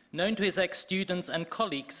 known to his ex-students and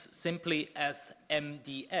colleagues simply as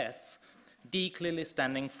MDS, D clearly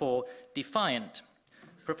standing for defiant.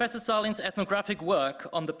 Professor Salins' ethnographic work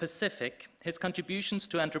on the Pacific, his contributions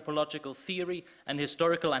to anthropological theory and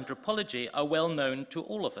historical anthropology are well known to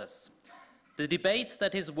all of us. The debates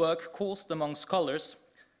that his work caused among scholars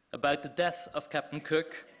about the death of Captain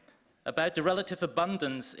Cook, about the relative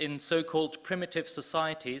abundance in so-called primitive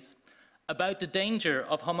societies, about the danger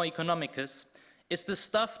of Homo economicus, is the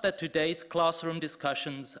stuff that today's classroom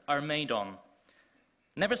discussions are made on.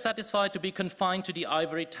 Never satisfied to be confined to the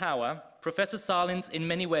ivory tower, Professor Salins in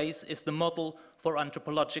many ways is the model for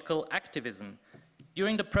anthropological activism.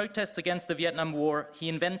 During the protests against the Vietnam War, he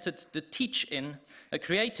invented the teach-in, a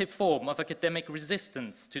creative form of academic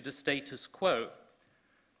resistance to the status quo.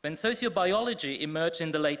 When sociobiology emerged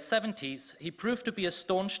in the late 70s, he proved to be a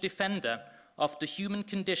staunch defender of the human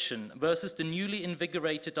condition versus the newly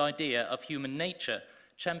invigorated idea of human nature,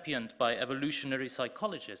 championed by evolutionary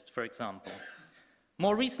psychologists, for example.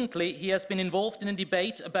 More recently, he has been involved in a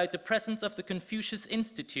debate about the presence of the Confucius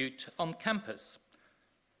Institute on campus.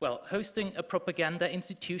 Well, hosting a propaganda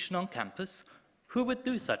institution on campus, who would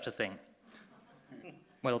do such a thing?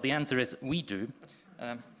 Well, the answer is we do,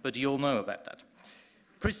 but you all know about that.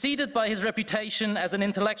 Preceded by his reputation as an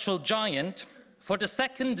intellectual giant, for the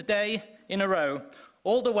second day in a row,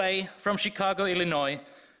 all the way from Chicago, Illinois,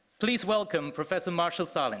 please welcome Professor Marcel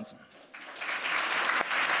Salins.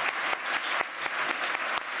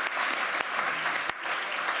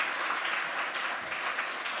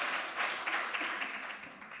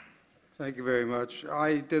 Thank you very much.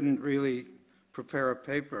 I didn't really prepare a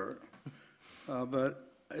paper, but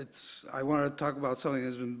I want to talk about something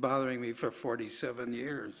that's been bothering me for 47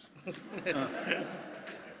 years,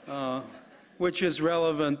 which is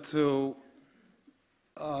relevant to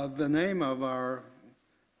the name of our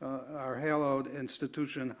hallowed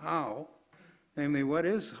institution, HAU, namely, what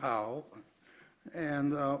is HAU,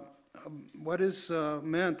 and what is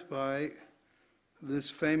meant by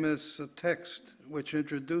this famous text which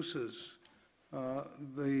introduces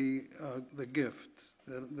the gift,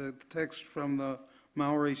 the text from the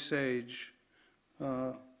Maori sage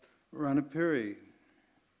Ranapiri.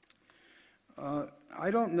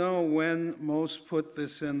 I don't know when Mauss put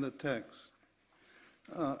this in the text.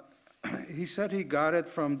 He said he got it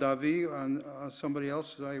from Davi or somebody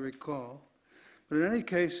else, as I recall. But in any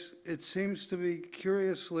case, it seems to be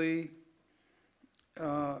curiously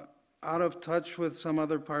out of touch with some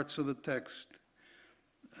other parts of the text.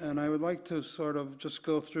 And I would like to sort of just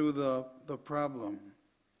go through the problem.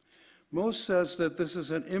 Mauss says that this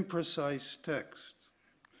is an imprecise text.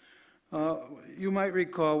 You might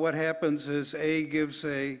recall what happens is A gives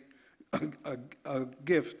a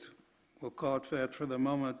gift, we'll call it that for the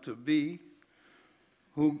moment, to B,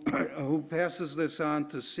 who passes this on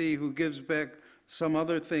to C, who gives back some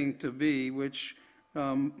other thing to B, which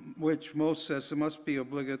Mauss says it must be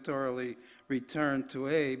obligatorily returned to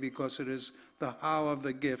A because it is the how of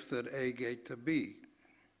the gift that A gave to B.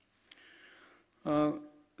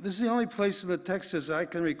 This is the only place in the text, as I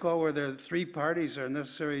can recall, where there are three parties are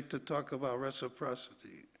necessary to talk about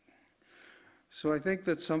reciprocity. So I think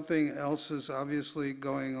that something else is obviously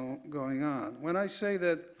going on. When I say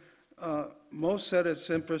that Mauss said it's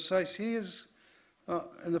imprecise, he is,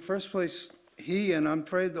 in the first place, he, and I'm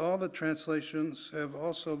afraid all the translations have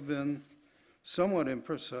also been somewhat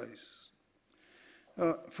imprecise.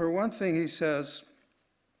 For one thing, he says,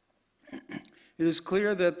 it is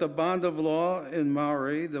clear that the bond of law in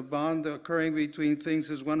Maori, the bond occurring between things,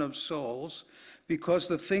 is one of souls, because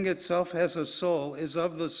the thing itself has a soul, is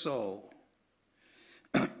of the soul.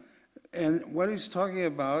 And what he's talking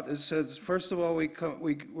about is, says, first of all,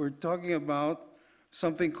 we're talking about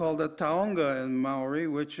something called a taonga in Maori,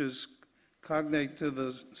 which is cognate to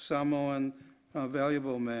the Samoan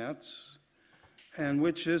valuable mats. and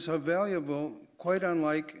which is a valuable, quite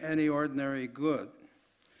unlike any ordinary good.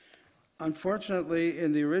 Unfortunately,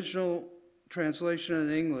 in the original translation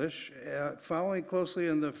in English, following closely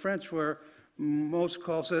in the French, where Mauss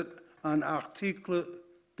calls it un article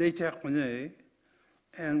déterminé,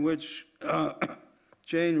 and which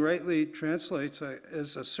Jane rightly translates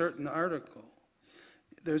as a certain article.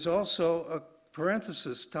 There's also a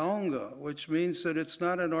parenthesis, taonga, which means that it's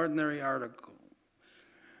not an ordinary article.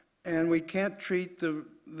 And we can't treat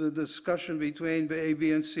the discussion between A,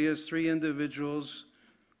 B, and C as three individuals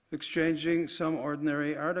exchanging some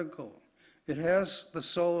ordinary article. It has the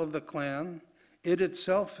soul of the clan. It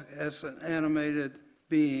itself has an animated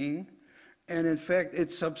being, and in fact, it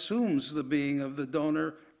subsumes the being of the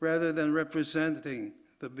donor rather than representing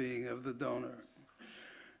the being of the donor.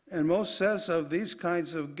 And Mauss says of these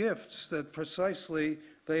kinds of gifts that precisely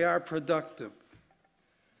they are productive.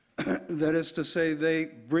 That is to say, they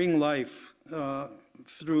bring life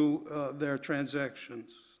through their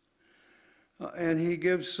transactions. And he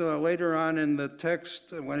gives later on in the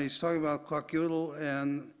text, when he's talking about Kwakiutl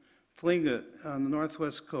and Tlingit on the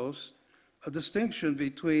northwest coast, a distinction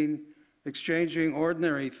between exchanging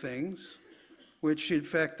ordinary things, which in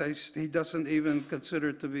fact he doesn't even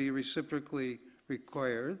consider to be reciprocally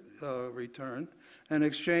required, returned, and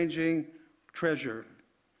exchanging treasure,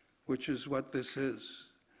 which is what this is.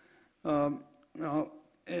 Now,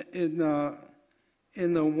 in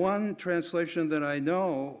the one translation that I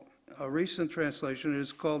know, a recent translation,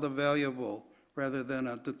 is called a valuable rather than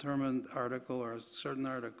a determined article or a certain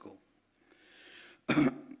article.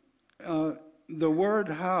 The word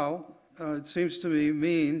HAU, it seems to me,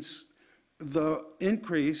 means the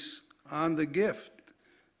increase on the gift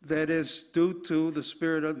that is due to the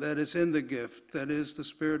spirit that is in the gift, that is the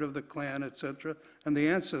spirit of the clan, etc., and the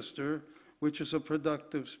ancestor, which is a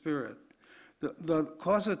productive spirit. The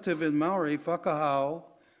causative in Maori, whakahau,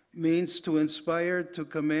 means to inspire, to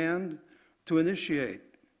command, to initiate.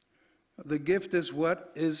 The gift is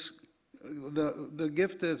what is, the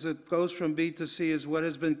gift as it goes from B to C is what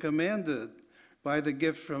has been commanded by the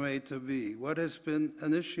gift from A to B, what has been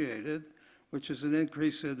initiated, which is an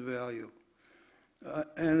increase in value.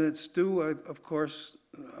 And it's due, of course,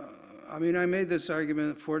 I mean, I made this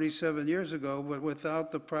argument 47 years ago, but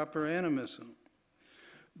without the proper animism.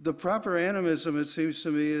 The proper animism, it seems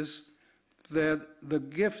to me, is that the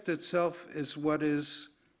gift itself is what is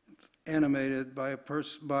animated by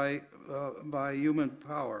by human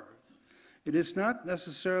power. It is not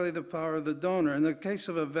necessarily the power of the donor. In the case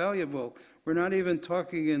of a valuable, we're not even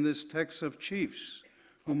talking in this text of chiefs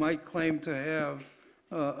who might claim to have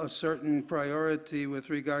a certain priority with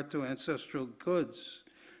regard to ancestral goods.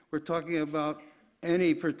 We're talking about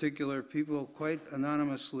any particular people quite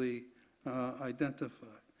anonymously identified.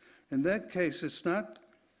 In that case, it's not,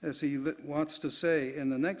 as he wants to say in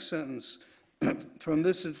the next sentence, from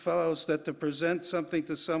this it follows that to present something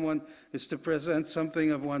to someone is to present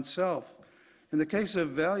something of oneself. In the case of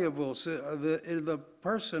valuables, the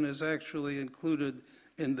person is actually included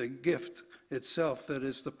in the gift itself, that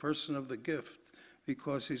is the person of the gift,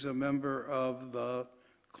 because he's a member of the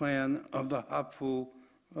clan of the Hapu,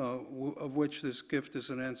 of which this gift is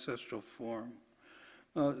an ancestral form.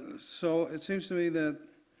 So it seems to me that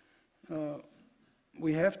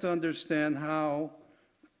we have to understand how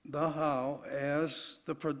the HAU as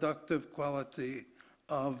the productive quality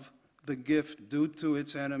of the gift due to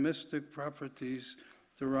its animistic properties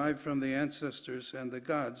derived from the ancestors and the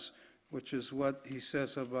gods, which is what he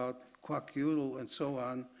says about Kwakiutl and so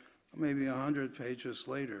on, maybe 100 pages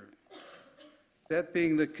later. That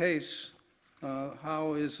being the case,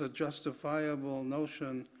 HAU is a justifiable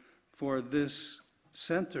notion for this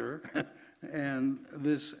center and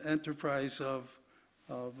this enterprise of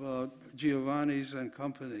Giovanni's and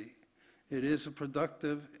company. It is a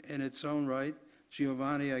productive in its own right.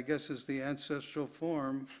 Giovanni, I guess, is the ancestral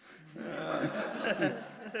form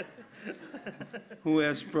who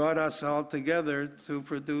has brought us all together to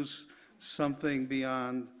produce something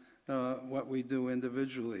beyond what we do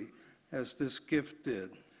individually, as this gift did,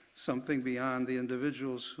 something beyond the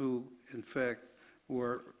individuals who, in fact,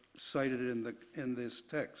 were cited in this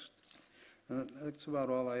text. That's about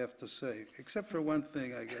all I have to say, except for one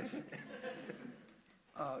thing, I guess.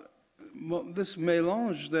 This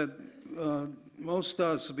mélange that Mauss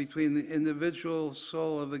does between the individual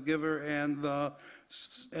soul of the giver and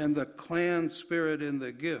the clan spirit in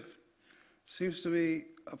the gift seems to me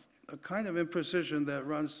a kind of imprecision that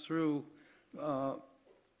runs through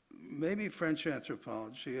maybe French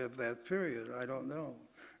anthropology of that period, I don't know.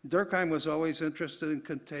 Durkheim was always interested in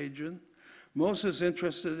contagion. Mauss is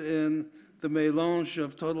interested in the mélange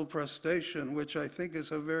of total prestation, which I think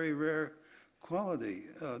is a very rare quality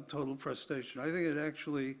total prestation. I think it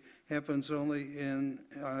actually happens only in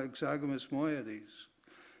exogamous moieties.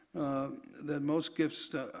 That most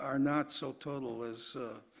gifts are not so total as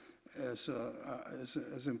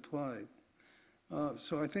implied.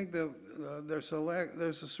 So I think that there's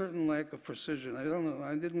a certain lack of precision. I don't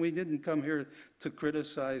know. We didn't come here to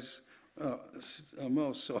criticize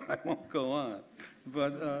Mauss, so I won't go on.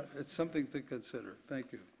 But it's something to consider.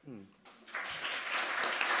 Thank you.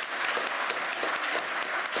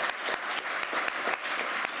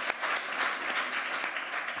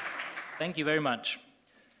 Thank you very much.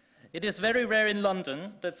 It is very rare in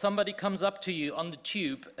London that somebody comes up to you on the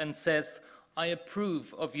tube and says, "I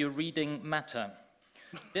approve of your reading matter."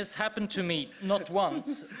 This happened to me not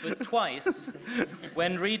once, but twice,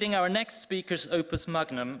 when reading our next speaker's opus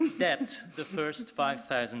magnum, Debt, the First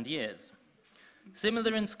 5,000 Years.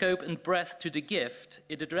 Similar in scope and breadth to The Gift,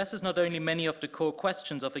 it addresses not only many of the core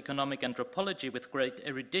questions of economic anthropology with great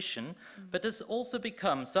erudition, but has also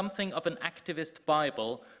become something of an activist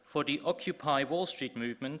Bible for the Occupy Wall Street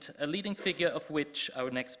movement, a leading figure of which our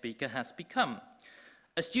next speaker has become.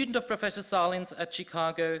 A student of Professor Salin's at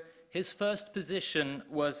Chicago, his first position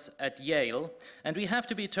was at Yale, and we have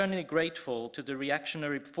to be eternally grateful to the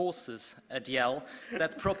reactionary forces at Yale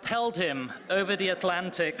that propelled him over the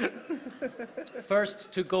Atlantic,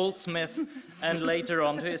 first to Goldsmith and later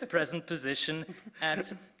on to his present position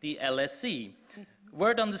at the LSE.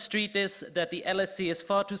 Word on the street is that the LSE is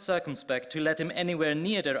far too circumspect to let him anywhere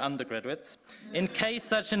near their undergraduates, in case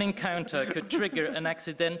such an encounter could trigger an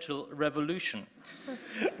accidental revolution.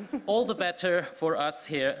 All the better for us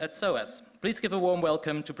here at SOAS. Please give a warm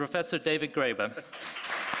welcome to Professor David Graeber.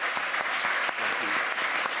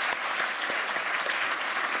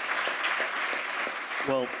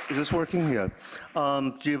 Well, is this working? Yeah.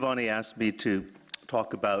 Giovanni asked me to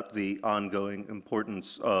talk about the ongoing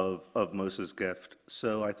importance of Mauss's Gift,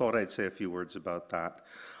 so I thought I'd say a few words about that,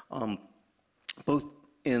 both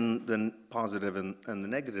in the positive and the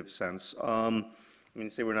negative sense. I mean,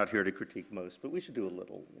 say we're not here to critique Mauss, but we should do a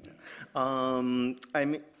little. I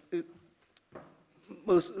mean,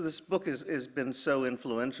 this book has been so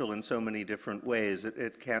influential in so many different ways.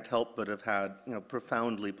 It can't help but have had,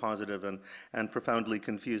 profoundly positive and profoundly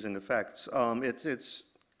confusing effects. It's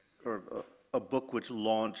a book which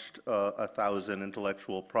launched 1,000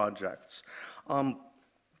 intellectual projects.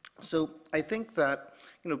 So I think that,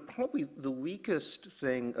 probably the weakest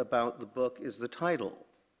thing about the book is the title,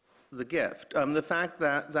 The Gift. The fact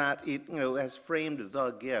that it, has framed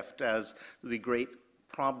the gift as the great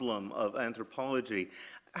problem of anthropology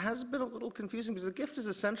has been a little confusing, because the gift is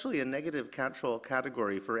essentially a negative catch-all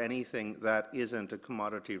category for anything that isn't a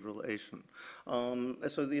commodity relation.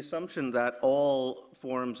 So the assumption that all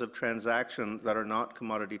forms of transaction that are not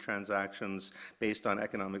commodity transactions based on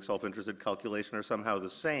economic self-interested calculation are somehow the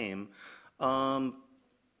same,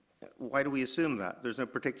 why do we assume that? There's no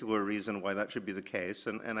particular reason why that should be the case,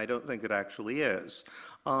 and I don't think it actually is.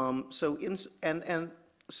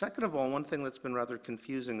 Second of all, one thing that's been rather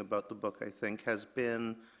confusing about the book, I think, has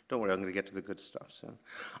been, don't worry, I'm going to get to the good stuff soon.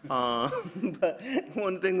 But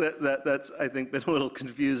one thing that's, I think, been a little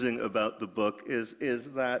confusing about the book is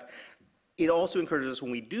that it also encourages us,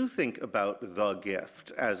 when we do think about the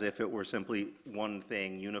gift, as if it were simply one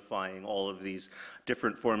thing unifying all of these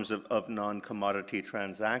different forms of non-commodity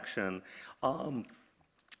transaction,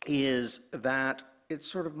 is that it's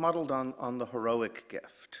sort of modeled on the heroic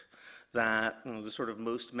gift. That the sort of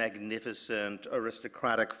most magnificent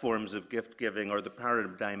aristocratic forms of gift giving are the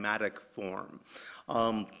paradigmatic form.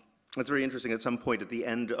 It's very interesting. At some point at the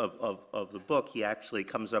end of the book, he actually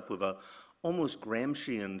comes up with a almost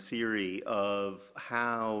Gramscian theory of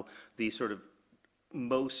how the sort of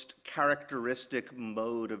most characteristic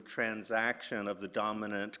mode of transaction of the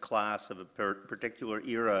dominant class of a particular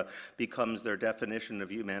era becomes their definition of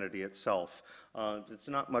humanity itself. It's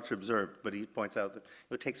not much observed, but he points out that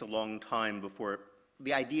it takes a long time before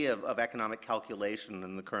the idea of economic calculation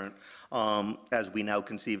in the current, as we now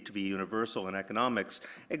conceive to be universal in economics,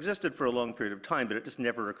 existed for a long period of time, but it just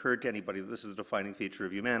never occurred to anybody that this is a defining feature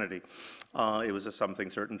of humanity. It was something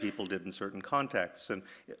certain people did in certain contexts, and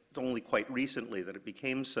it's only quite recently that it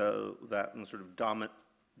became so that in sort of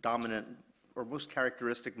dominant or most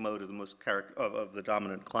characteristic mode of the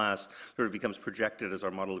dominant class sort of becomes projected as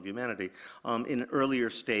our model of humanity. In earlier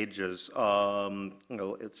stages,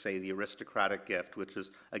 let's say the aristocratic gift, which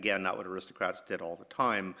is, again, not what aristocrats did all the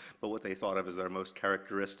time, but what they thought of as their most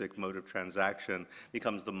characteristic mode of transaction,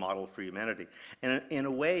 becomes the model for humanity. And in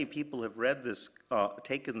a way, people have read this,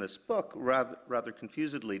 taken this book rather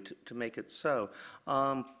confusedly to make it so.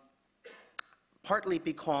 partly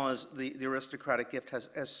because the aristocratic gift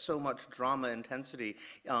has so much drama, intensity,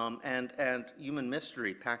 and human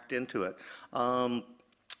mystery packed into it.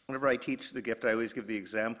 Whenever I teach the gift, I always give the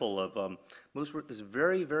example of Mauss wrote this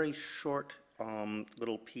very, very short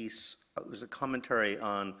little piece. It was a commentary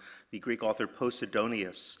on the Greek author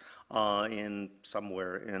Posidonius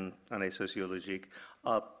somewhere in Année Sociologique.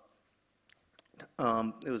 It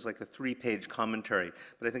was like a 3-page commentary,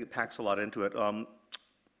 but I think it packs a lot into it.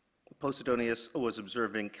 Posidonius was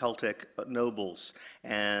observing Celtic nobles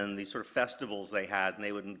and these sort of festivals they had, and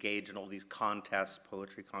they would engage in all these contests,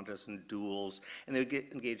 poetry contests and duels, and they would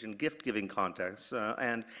engage in gift-giving contests.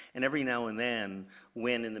 And every now and then,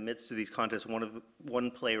 when in the midst of these contests, one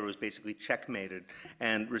player was basically checkmated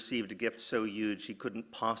and received a gift so huge he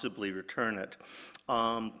couldn't possibly return it.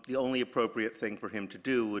 The only appropriate thing for him to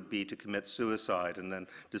do would be to commit suicide and then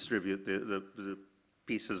distribute the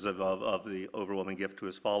pieces of the overwhelming gift to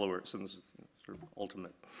his followers, and this is sort of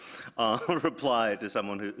ultimate reply to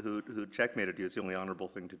someone who checkmated you. It's the only honorable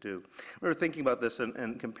thing to do. We were thinking about this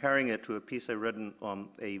and comparing it to a piece I read in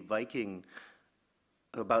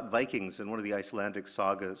about Vikings in one of the Icelandic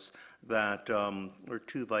sagas that were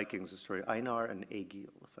 2 Vikings, the story Einar and Egil,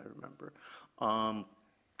 if I remember.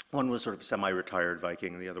 One was sort of semi-retired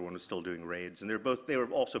Viking, and the other one was still doing raids. And they were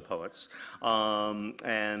also poets, and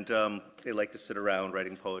they liked to sit around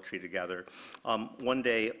writing poetry together. One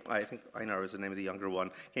day, I think Einar was the name of the younger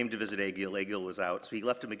one, came to visit Egil. Egil was out, so he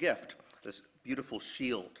left him a gift, this beautiful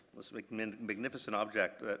shield, this magnificent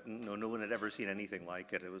object that no one had ever seen anything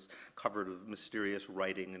like it. It was covered with mysterious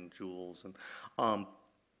writing and jewels, and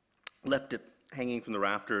left it hanging from the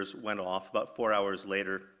rafters, went off. About 4 hours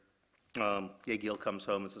later, Egil comes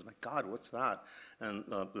home and says, "My God, what's that?" And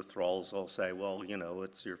the thralls all say, "Well, you know,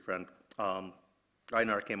 it's your friend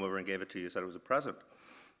Einar came over and gave it to you, said it was a present."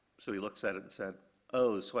 So he looks at it and said,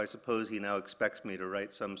 "Oh, so I suppose he now expects me to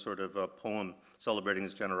write some sort of a poem celebrating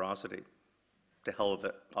his generosity. To hell with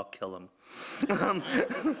it, I'll kill him."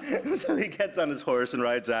 So he gets on his horse and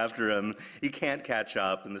rides after him. He can't catch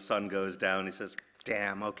up, and the sun goes down. He says,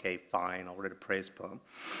 "Damn, okay, fine, I'll write a praise poem."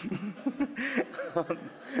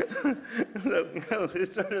 So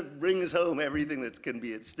it sort of brings home everything that can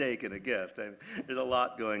be at stake in a gift. I mean, there's a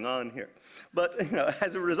lot going on here. But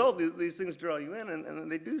as a result, these things draw you in,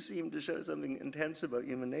 and they do seem to show something intense about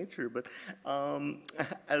human nature. But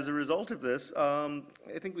as a result of this, I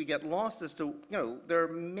think we get lost as to, there are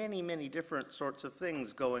many, many different sorts of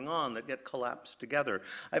things going on that get collapsed together.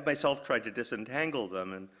 I've myself tried to disentangle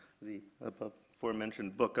them in the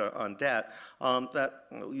aforementioned book on debt, that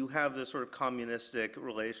you have this sort of communistic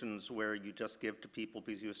relations where you just give to people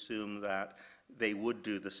because you assume that they would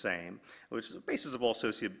do the same, which is the basis of all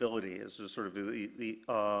sociability, is just sort of the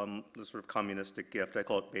sort of communistic gift. I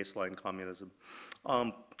call it baseline communism.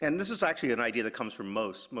 And this is actually an idea that comes from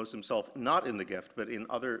Mauss himself, not in The Gift, but in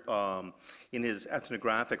other, in his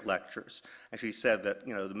ethnographic lectures. Actually said that,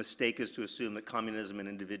 the mistake is to assume that communism and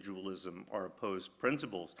individualism are opposed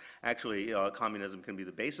principles. Actually, communism can be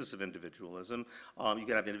the basis of individualism. You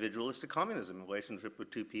can have individualistic communism, a relationship with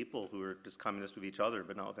 2 people who are just communist with each other,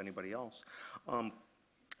 but not with anybody else.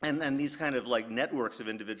 And these kind of like networks of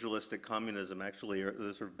individualistic communism actually are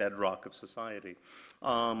the sort of bedrock of society.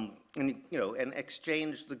 And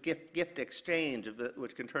exchange, the gift exchange,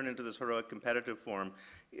 which can turn into this heroic competitive form,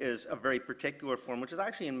 is a very particular form, which is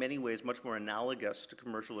actually in many ways much more analogous to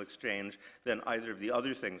commercial exchange than either of the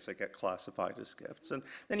other things that get classified as gifts. And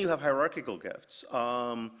then you have hierarchical gifts,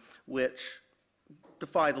 which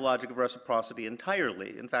defy the logic of reciprocity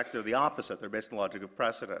entirely. In fact, they're the opposite. They're based on the logic of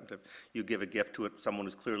precedent. If you give a gift to someone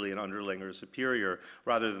who's clearly an underling or a superior,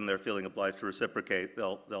 rather than their feeling obliged to reciprocate,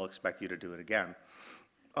 they'll expect you to do it again.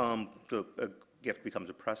 So a gift becomes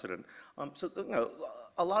a precedent. So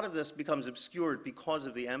a lot of this becomes obscured because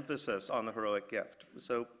of the emphasis on the heroic gift.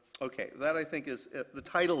 So, okay, that I think is the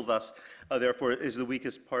title. Thus, therefore, is the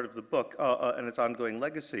weakest part of the book and its ongoing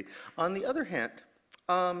legacy. On the other hand,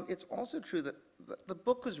 it's also true that the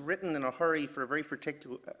book was written in a hurry for a very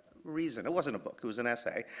particular reason. It wasn't a book, it was an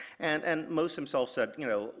essay. And Mauss himself said,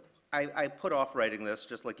 I put off writing this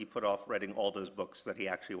just like he put off writing all those books that he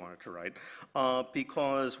actually wanted to write,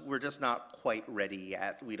 because we're just not quite ready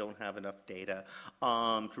yet. We don't have enough data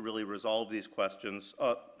to really resolve these questions,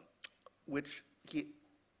 which he,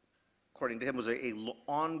 according to him, was an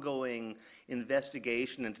ongoing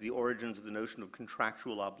investigation into the origins of the notion of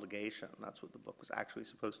contractual obligation. That's what the book was actually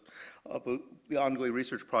supposed to, the ongoing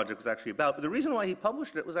research project was actually about. But the reason why he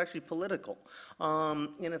published it was actually political.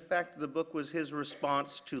 In effect, the book was his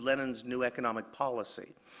response to Lenin's new economic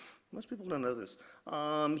policy. Most people don't know this.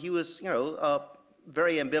 He was,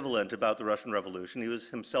 very ambivalent about the Russian Revolution. He was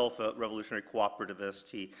himself a revolutionary cooperativist.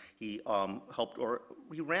 He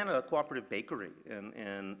ran a cooperative bakery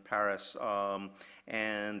in Paris,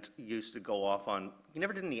 and used to go off on, he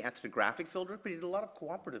never did any ethnographic field work, but he did a lot of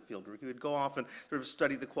cooperative field work. He would go off and sort of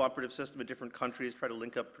study the cooperative system in different countries, try to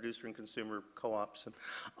link up producer and consumer co-ops.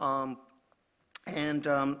 So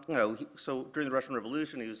during the Russian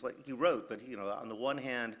Revolution, he wrote that, on the one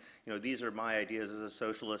hand, these are my ideas as a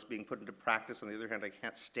socialist being put into practice. On the other hand, I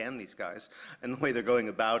can't stand these guys and the way they're going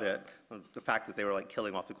about it. The fact that they were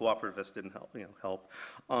killing off the cooperativists didn't help.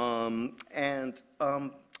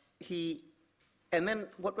 And then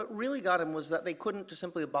what really got him was that they couldn't just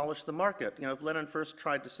simply abolish the market. If Lenin first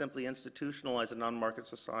tried to simply institutionalize a non-market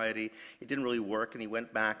society, it didn't really work, and he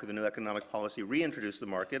went back with a new economic policy, reintroduced the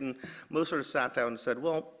market, and Mauss sort of sat down and said,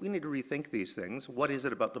 well, we need to rethink these things. What is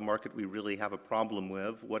it about the market we really have a problem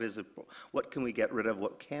with? What can we get rid of?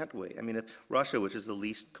 What can't we? I mean, if Russia, which is the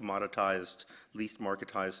least commoditized, least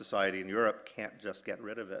marketized society in Europe, can't just get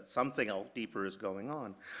rid of it, something else deeper is going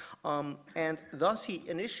on. And thus he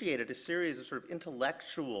initiated a series of sort of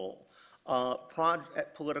intellectual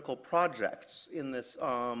political projects in this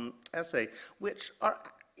essay, which are,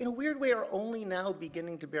 in a weird way, are only now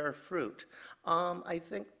beginning to bear fruit. I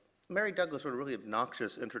think Mary Douglas wrote a really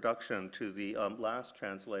obnoxious introduction to the last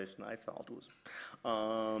translation. I felt was,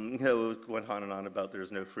 it went on and on about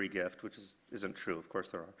there's no free gift, which isn't true. Of course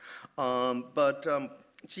there are. But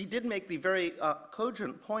she did make the very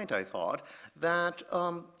cogent point, I thought, that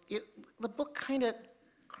the book kind of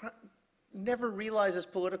never realizes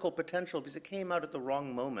political potential because it came out at the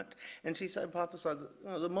wrong moment. And she hypothesized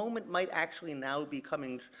that the moment might actually now be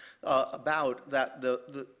coming about that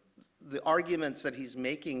the arguments that he's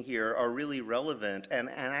making here are really relevant and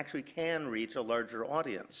actually can reach a larger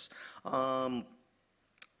audience. And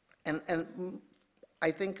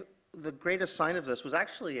I think the greatest sign of this was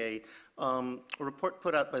actually a report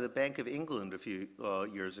put out by the Bank of England a few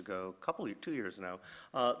years ago, 2 years now,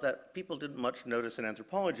 that people didn't much notice in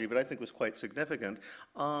anthropology, but I think was quite significant.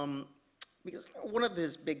 Because one of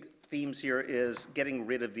his big themes here is getting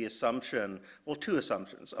rid of the assumption, well, two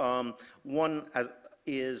assumptions. One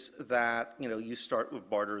is that you start with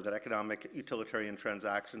barter, that economic utilitarian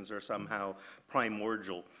transactions are somehow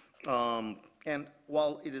primordial. And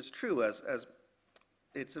while it is true, as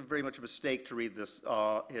it's very much a mistake to read this,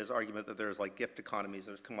 his argument that there's gift economies,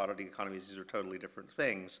 there's commodity economies, these are totally different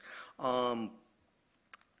things. On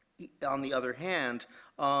the other hand,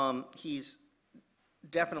 he's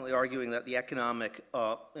definitely arguing that the economic,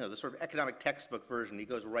 the sort of economic textbook version, he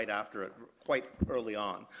goes right after it quite early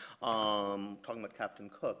on, talking about Captain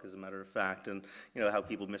Cook, as a matter of fact, and how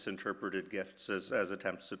people misinterpreted gifts as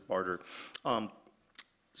attempts at barter.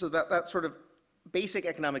 So that sort of basic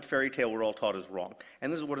economic fairy tale we're all taught is wrong.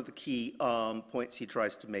 And this is one of the key points he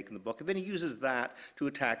tries to make in the book. And then he uses that to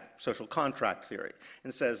attack social contract theory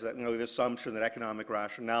and says that the assumption that economic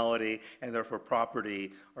rationality and therefore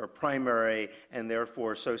property are primary and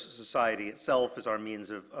therefore social society itself is our means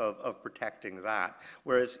of protecting that.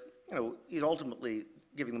 Whereas he's ultimately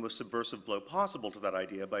giving the most subversive blow possible to that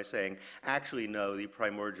idea by saying, actually, no, the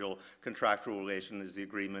primordial contractual relation is the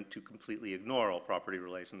agreement to completely ignore all property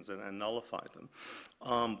relations and nullify them.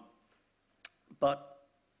 But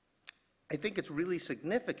I think it's really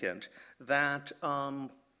significant that that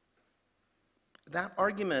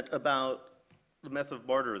argument about the method of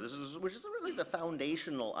barter, which is really the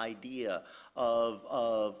foundational idea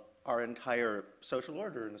of our entire social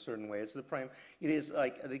order in a certain way. It is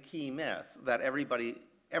the key myth that everybody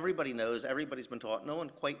knows, everybody's been taught, no one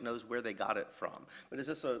quite knows where they got it from. But it's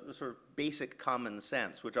just a sort of basic common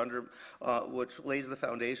sense, which lays the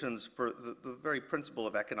foundations for the very principle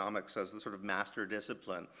of economics as the sort of master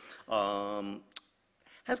discipline.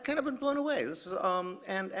 Has kind of been blown away. This is,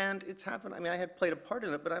 and it's happened. I mean, I had played a part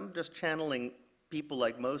in it, but I'm just channeling people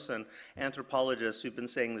like Mauss and anthropologists who've been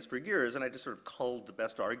saying this for years, and I just sort of culled the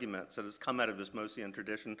best arguments that has come out of this Maussian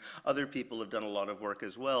tradition. Other people have done a lot of work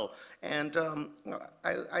as well. And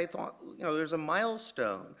I thought, there's a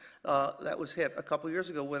milestone that was hit a couple years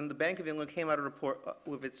ago when the Bank of England came out a report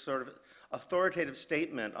with its sort of authoritative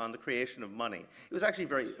statement on the creation of money. It was actually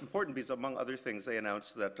very important because, among other things, they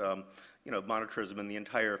announced that monetarism and the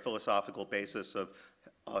entire philosophical basis of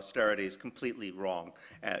austerity is completely wrong.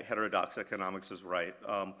 Heterodox economics is right.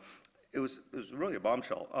 it was really a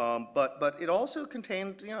bombshell. But it also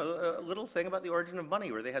contained, a little thing about the origin of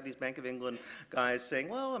money, where they had these Bank of England guys saying,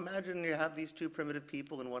 well, imagine you have these two primitive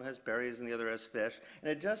people, and one has berries and the other has fish,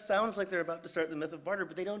 and it just sounds like they're about to start the myth of barter,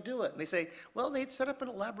 but they don't do it. And they say, well, they'd set up an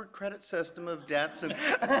elaborate credit system of debts, and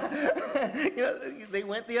they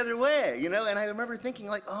went the other way, And I remember thinking,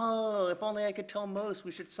 like, oh, if only I could tell Mauss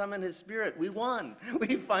we should summon his spirit. We won.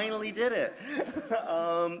 We finally did it.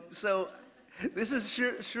 So this is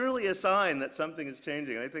surely a sign that something is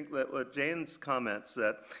changing. I think that what Jane's comments,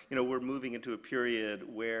 that we're moving into a period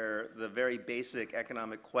where the very basic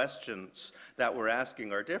economic questions that we're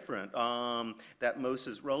asking are different, that Mauss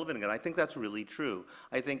is relevant, and I think that's really true.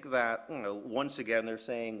 I think that once again they're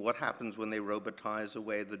saying, what happens when they robotize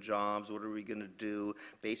away the jobs? What are we going to do?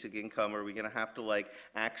 Basic income? Are we going to have to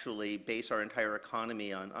actually base our entire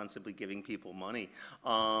economy on simply giving people money?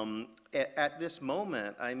 At this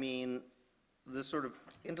moment, I mean, the sort of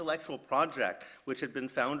intellectual project, which had been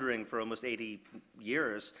foundering for almost 80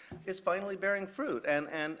 years, is finally bearing fruit.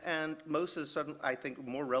 And Mauss is, I think,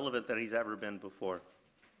 more relevant than he's ever been before.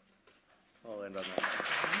 I'll end on that.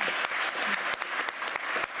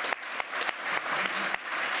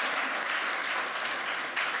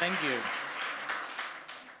 Thank you.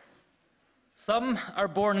 Some are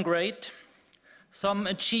born great, some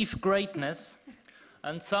achieve greatness,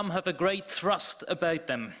 and some have a great thrust about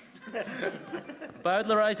them.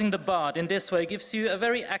 Bowdlerizing the Bard in this way gives you a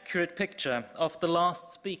very accurate picture of the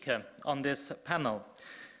last speaker on this panel.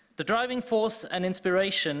 The driving force and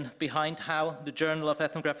inspiration behind HAU, the Journal of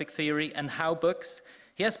Ethnographic Theory, and HAU Books,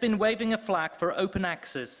 he has been waving a flag for open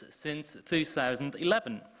access since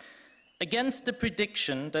 2011. Against the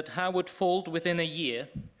prediction that HAU would fold within a year,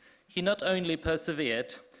 he not only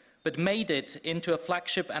persevered, but made it into a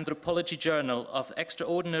flagship anthropology journal of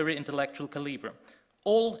extraordinary intellectual caliber,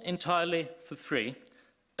 all entirely for free,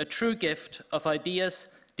 a true gift of ideas,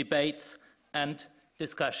 debates, and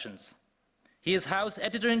discussions. He is HAU's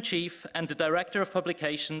editor-in-chief and the director of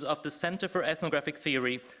publications of the Center for Ethnographic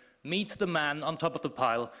Theory. Meet the man on top of the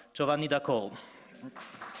pile, Giovanni da Cole.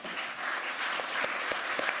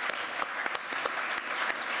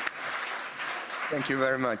 Thank you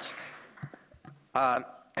very much. I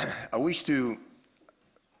wish to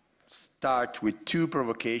start with two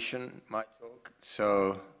provocations, my talk.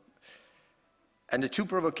 And the two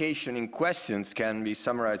provocations in questions can be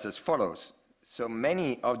summarized as follows. So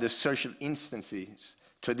many of the social instances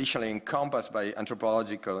traditionally encompassed by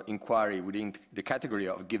anthropological inquiry within the category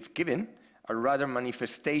of gift-giving are rather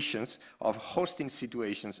manifestations of hosting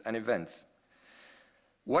situations and events.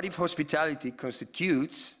 What if hospitality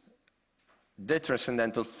constitutes the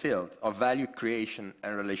transcendental field of value creation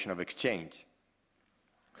and relation of exchange?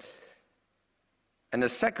 And the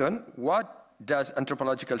second, what does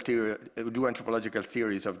anthropological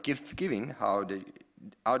theories of gift-giving, how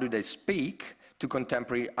do they speak to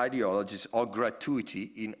contemporary ideologies of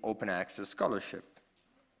gratuity in open access scholarship?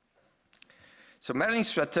 So Marilyn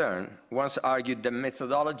Strathern once argued that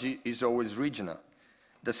methodology is always regional,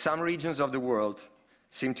 that some regions of the world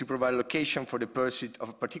seem to provide location for the pursuit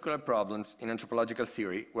of particular problems in anthropological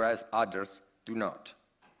theory, whereas others do not.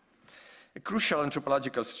 A crucial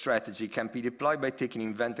anthropological strategy can be deployed by taking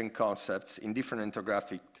invented concepts in different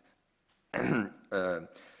ethnographic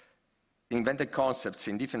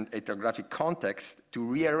contexts to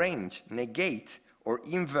rearrange, negate, or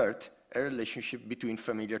invert a relationship between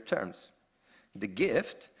familiar terms. The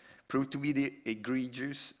gift proved to be the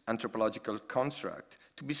egregious anthropological construct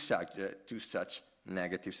to be subject to such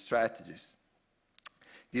negative strategies.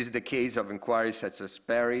 This is the case of inquiries such as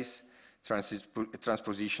Paris,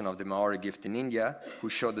 transposition of the Maurer gift in India, who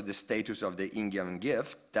showed that the status of the Indian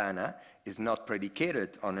gift, dana, is not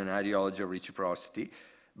predicated on an ideology of reciprocity,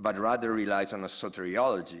 but rather relies on a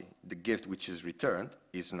soteriology. The gift which is returned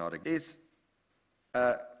is not a gift.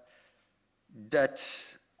 That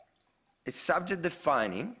a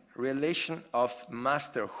subject-defining relation of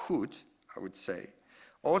masterhood, I would say,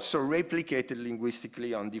 also replicated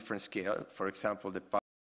linguistically on different scales. For example, the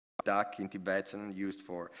dak in Tibetan used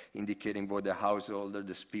for indicating both the householder,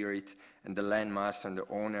 the spirit, and the landmaster and the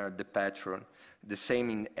owner, the patron. The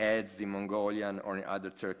same in Ed, the Mongolian, or in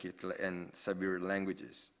other Turkic and Siberian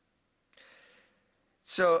languages.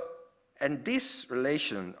 So, and this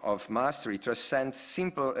relation of mastery transcends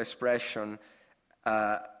simple expression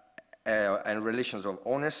and relations of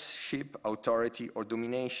ownership, authority, or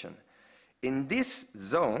domination. In this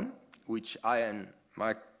zone, which I and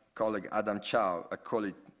my colleague Adam Chow call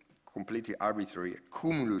it completely arbitrary, a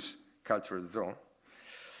cumulus cultural zone,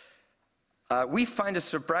 We find a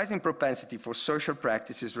surprising propensity for social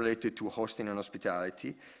practices related to hosting and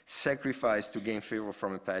hospitality, sacrifice to gain favor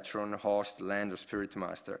from a patron, host, land, or spirit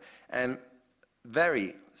master, and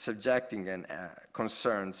very subjecting and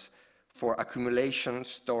concerns for accumulation,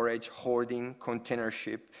 storage, hoarding,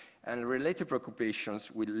 containership, and related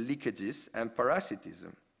preoccupations with leakages and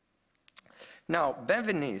parasitism. Now,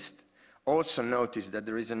 Benveniste also noticed that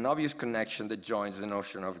there is an obvious connection that joins the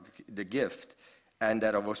notion of the gift and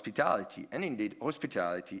that of hospitality, and indeed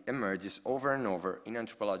hospitality emerges over and over in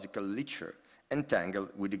anthropological literature,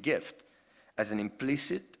 entangled with the gift as an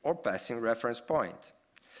implicit or passing reference point.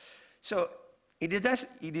 So it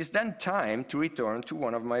is then time to return to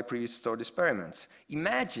one of my previous thought experiments.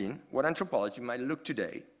 Imagine what anthropology might look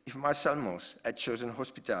today if Marcel Mauss had chosen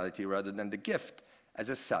hospitality rather than the gift as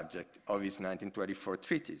a subject of his 1924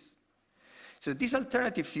 treatise. So this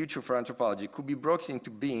alternative future for anthropology could be brought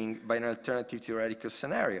into being by an alternative theoretical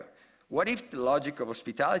scenario. What if the logic of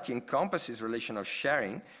hospitality encompasses relation of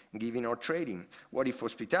sharing, giving, or trading? What if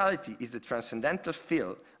hospitality is the transcendental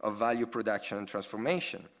field of value production and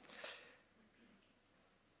transformation?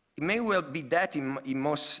 It may well be that in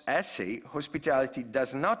Mauss' essay, hospitality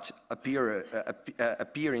does not appear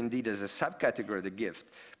indeed as a subcategory of the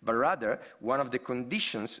gift, but rather one of the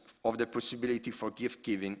conditions of the possibility for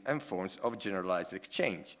gift-giving and forms of generalized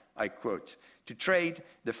exchange. I quote, "To trade,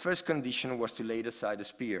 the first condition was to lay aside a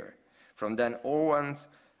spear. From then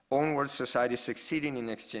onward, society succeeding in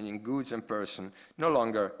exchanging goods and persons, no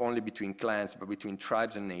longer only between clans, but between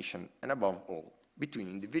tribes and nations, and above all, between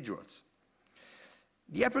individuals."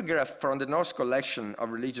 The epigraph from the Norse collection of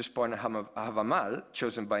religious poems Havamal,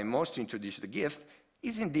 chosen by Mauss to introduce the gift,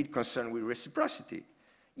 is indeed concerned with reciprocity.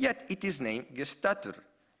 Yet it is named Gestatter,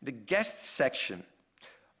 the guest section,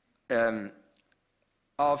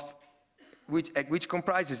 which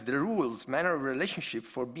comprises the rules, manner of relationship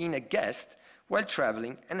for being a guest while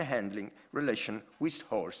traveling and handling relation with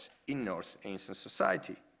horse in Norse ancient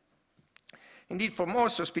society. Indeed, for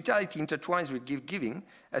Mauss, hospitality intertwines with gift-giving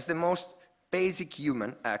as the most basic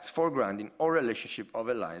human acts foregrounding all relationship of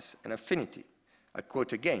alliance and affinity. I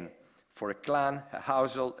quote again, "For a clan, a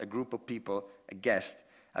household, a group of people, a guest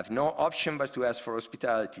have no option but to ask for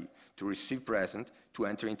hospitality, to receive present, to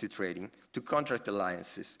enter into trading, to contract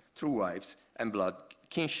alliances through wives and blood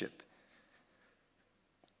kinship.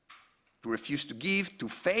 To refuse to give, to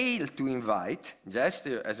fail to invite, just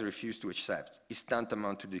as a refuse to accept, is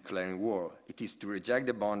tantamount to declaring war. It is to reject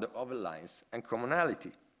the bond of alliance and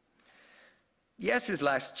commonality." The essay's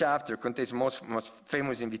last chapter contains most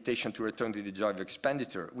famous invitation to return to the joy of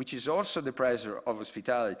expenditure, which is also the pleasure of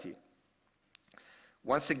hospitality.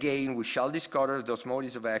 Once again, we shall discover those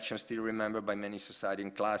modes of action still remembered by many society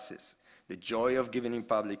and classes. The joy of giving in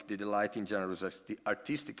public, the delight in generous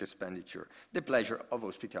artistic expenditure, the pleasure of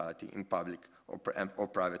hospitality in public or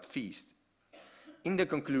private feast. In the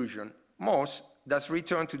conclusion, Mauss thus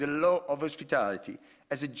return to the law of hospitality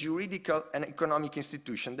as a juridical and economic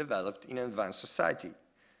institution developed in an advanced society.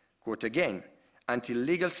 Quote again, "Until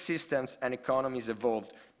legal systems and economies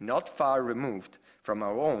evolved not far removed from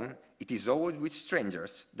our own, it is always with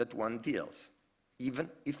strangers that one deals,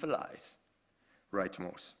 even if allies," writes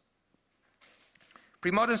Mauss.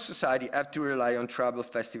 Pre-modern society had to rely on tribal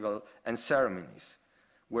festivals and ceremonies,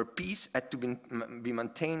 where peace had to be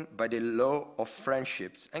maintained by the law of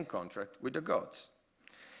friendships and contract with the gods.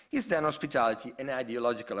 Is then hospitality an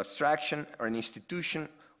ideological abstraction or an institution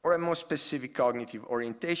or a more specific cognitive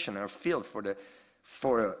orientation or field for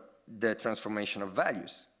the transformation of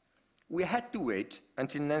values? We had to wait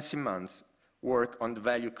until Nancy Mann's work on the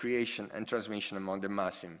value creation and transmission among the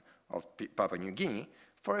Masim of Papua New Guinea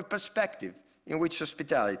for a perspective in which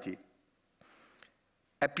hospitality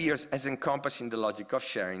appears as encompassing the logic of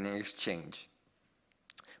sharing and exchange.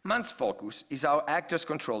 Mann's focus is how actors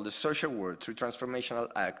control the social world through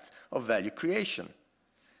transformational acts of value creation.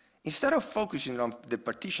 Instead of focusing on the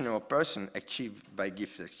partition of a person achieved by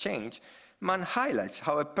gift exchange, Mann highlights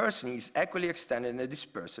how a person is equally extended and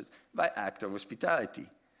dispersed by act of hospitality.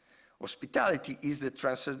 Hospitality is the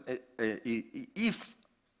if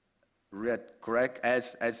read correct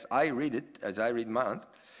as I read Mann,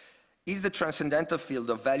 is the transcendental field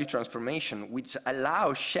of value transformation which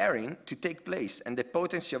allows sharing to take place and the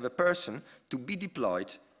potency of a person to be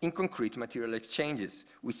deployed in concrete material exchanges,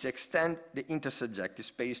 which extend the intersubjective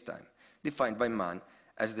space-time, defined by Mann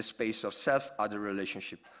as the space of self-other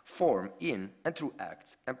relationship formed in and through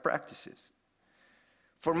acts and practices.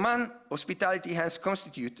 For Mann, hospitality hence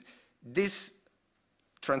constitutes this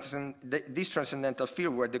transcendental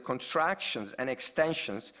field where the contractions and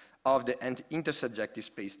extensions of the intersubjective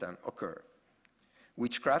space-time occur.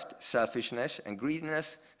 Witchcraft, selfishness, and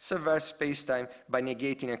greediness subvert space-time by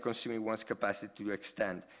negating and consuming one's capacity to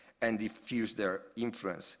extend and diffuse their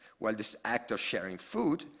influence, while this act of sharing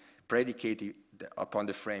food, predicated upon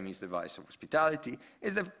the framing device of hospitality,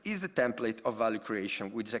 is the template of value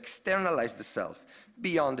creation which externalizes the self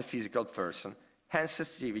beyond the physical person, hence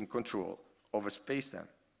achieving control over space-time.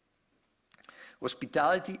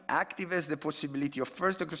 Hospitality activates the possibility of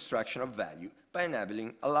further construction of value by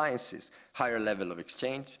enabling alliances, higher level of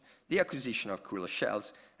exchange, the acquisition of cooler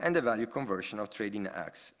shells, and the value conversion of trading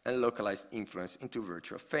acts and localized influence into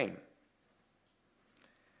virtual fame.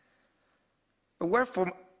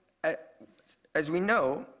 Wherefore, as we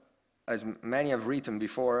know, as many have written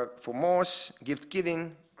before, for Mauss,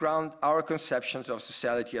 gift-giving ground our conceptions of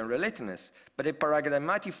sociality and relatedness, but a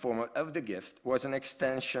paradigmatic form of the gift was an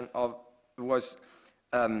extension of, was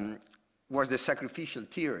the sacrificial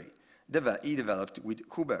theory he developed with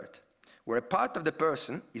Hubert, where a part of the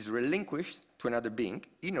person is relinquished to another being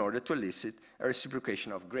in order to elicit a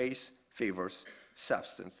reciprocation of grace, favors,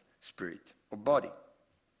 substance, spirit, or body.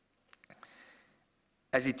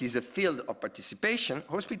 As it is a field of participation,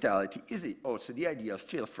 hospitality is also the ideal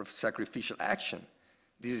field for sacrificial action.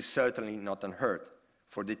 This is certainly not unheard.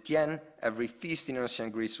 For the Tien, every feast in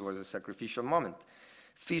ancient Greece was a sacrificial moment.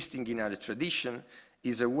 Feasting in other tradition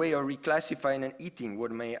is a way of reclassifying and eating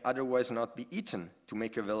what may otherwise not be eaten to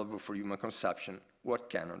make available for human consumption what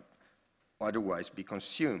cannot otherwise be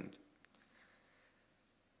consumed.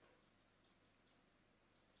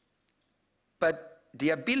 But the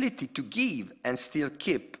ability to give and still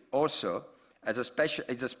keep also is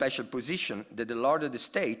a special position that the lord of the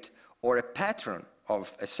state or a patron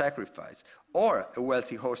of a sacrifice or a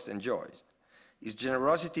wealthy host enjoys. Is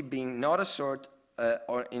generosity being not a sort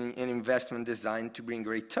or an investment designed to bring a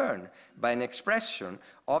return, by an expression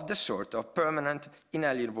of the sort of permanent,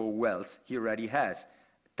 inalienable wealth he already has,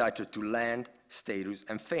 titled to land, status,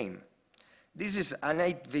 and fame. This is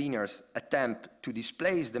Annette Wiener's attempt to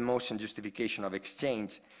displace the motion justification of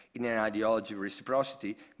exchange in an ideology of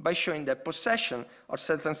reciprocity by showing that possession of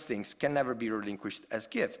certain things can never be relinquished as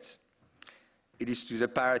gifts. It is to the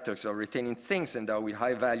paradox of retaining things endowed with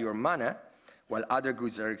high value or mana, while other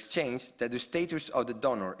goods are exchanged, that the status of the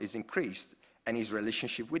donor is increased and his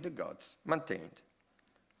relationship with the gods maintained.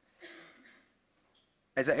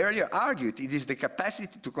 As I earlier argued, it is the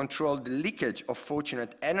capacity to control the leakage of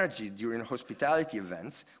fortunate energy during hospitality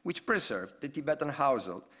events which preserve the Tibetan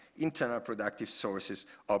household internal productive sources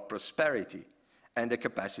of prosperity and the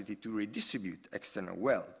capacity to redistribute external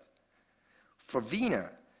wealth. For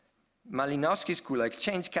Wiener, Malinowski's Kula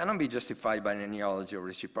exchange cannot be justified by an ideology of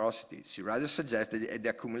reciprocity. She rather suggests that the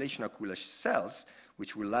accumulation of Kula cells,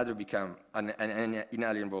 which will later become an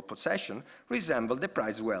inalienable possession, resemble the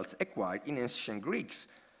prized wealth acquired in ancient Greeks.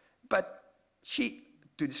 But to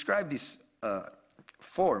describe this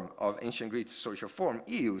form of ancient Greek social form,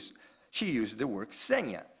 she used the word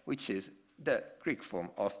xenia, which is the Greek form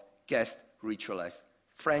of guest ritualized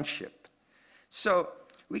friendship. So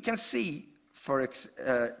we can see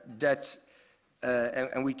that,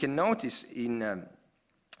 and we can notice in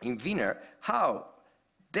Wiener how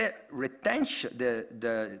the retention,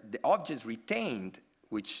 the objects retained,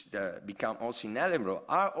 which become also inalienable,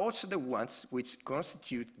 are also the ones which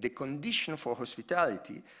constitute the condition for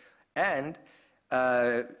hospitality and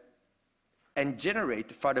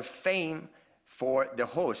generate further fame for the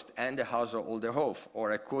host and the household thereof.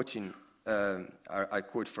 Or I quote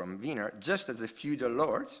from Wiener, just as the feudal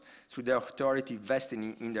lords, through their authority vested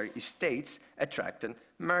in their estates, attracted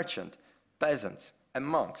merchants, peasants, and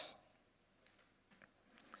monks.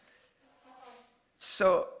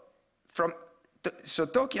 So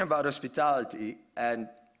talking about hospitality and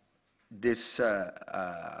this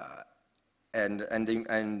and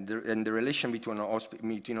the relation between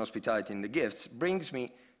hospitality and the gifts brings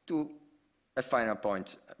me to a final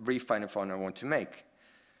point, a brief final point I want to make.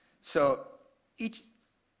 So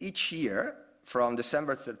each year, from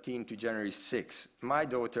December 13 to January 6, my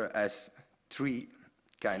daughter has three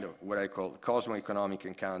kind of what I call cosmo-economic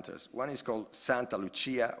encounters. One is called Santa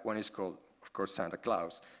Lucia, one is called, of course, Santa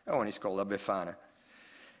Claus, and one is called La Befana.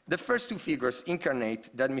 The first two figures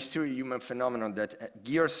incarnate that mysterious human phenomenon that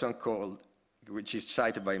Gerson called, which is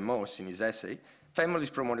cited by Mauss in his essay,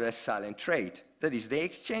 families promoted as silent trade. That is, the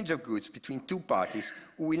exchange of goods between two parties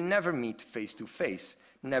who will never meet face to face,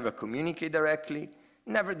 never communicate directly,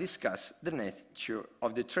 never discuss the nature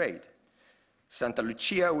of the trade. Santa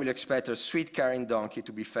Lucia will expect her sweet-carrying donkey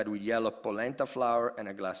to be fed with yellow polenta flour and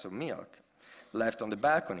a glass of milk. Left on the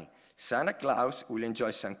balcony, Santa Claus will enjoy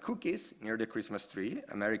some cookies near the Christmas tree.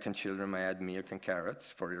 American children may add milk and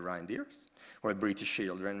carrots for the reindeers, while British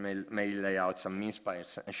children may lay out some mince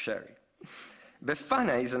pies and sherry.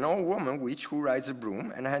 Befana is an old woman witch who rides a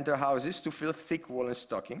broom and enters houses to fill thick woolen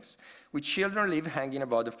stockings, which children leave hanging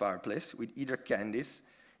above the fireplace with either candies,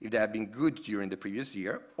 if they have been good during the previous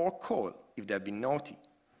year, or coal, if they have been naughty.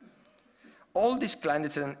 All these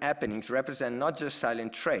clandestine happenings represent not just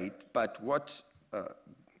silent trade, but what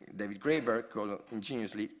David Graeber called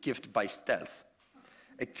ingeniously gift by stealth,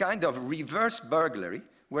 a kind of reverse burglary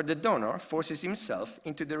where the donor forces himself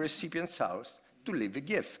into the recipient's house to leave a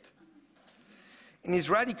gift. In its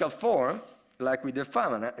radical form, like with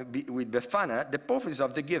Befana, the purpose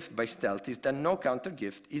of the gift by stealth is that no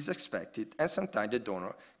counter-gift is expected, and sometimes the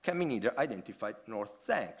donor can be neither identified nor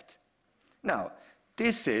thanked. Now,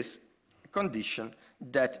 this is a condition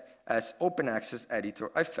that, as open access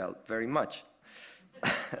editor, I felt very much.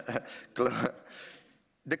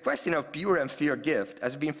 The question of pure and fair gift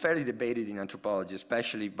has been fairly debated in anthropology,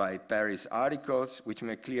 especially by Perry's articles, which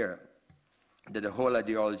make clear that the whole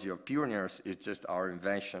ideology of pureness is just our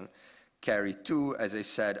invention. Carry too, as I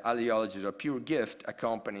said, ideologies of pure gift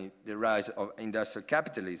accompany the rise of industrial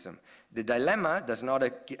capitalism. The dilemma does not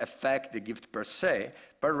affect the gift per se,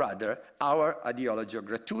 but rather our ideology of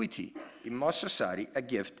gratuity. In most society, a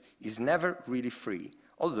gift is never really free,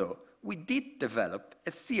 although we did develop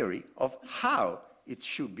a theory of how it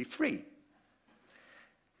should be free.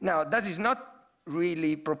 Now, that is not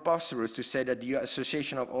really preposterous to say that the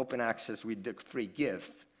association of open access with the free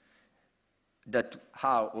gift, that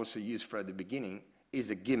HAU also used from the beginning, is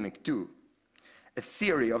a gimmick too, a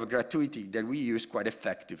theory of gratuity that we use quite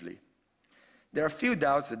effectively. There are few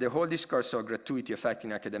doubts that the whole discourse of gratuity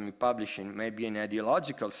affecting academic publishing may be an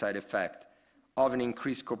ideological side effect of an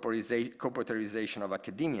increased corporatization of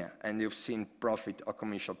academia and the obscene profit of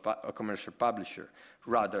commercial publisher,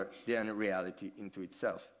 rather than a reality into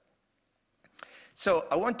itself. So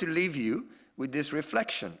I want to leave you with this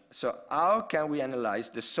reflection. So how can we analyze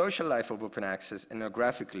the social life of open access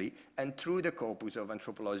ethnographically and through the corpus of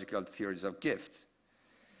anthropological theories of gifts?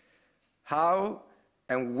 How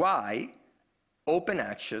and why open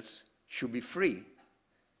access should be free?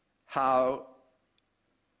 How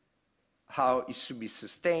it should be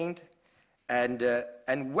sustained, and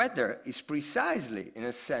whether it's precisely, in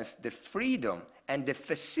a sense, the freedom and the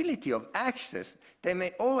facility of access that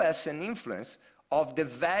may all have an influence of the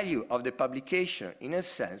value of the publication, in a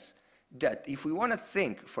sense that if we want to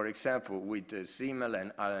think, for example, with Simmel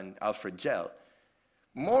and Alfred Gell,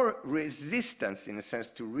 more resistance, in a sense,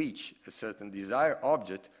 to reach a certain desired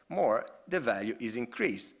object, more the value is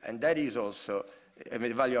increased. And that is also,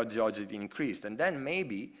 the value of the object increased. And then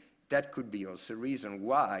maybe that could be also a reason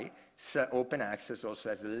why open access also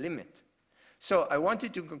has a limit. So I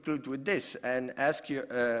wanted to conclude with this and ask you,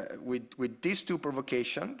 with these two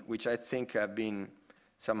provocations, which I think have been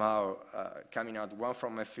somehow coming out, one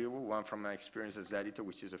from my fieldwork, one from my experience as editor,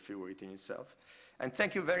 which is a fieldwork in itself. And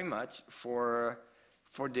thank you very much for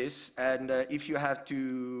this. And if you have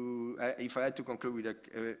to, if I had to conclude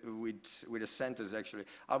with a sentence, actually,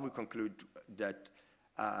 I would conclude that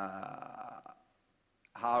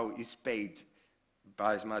HAU is paid,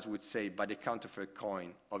 by, as much would say, by the counterfeit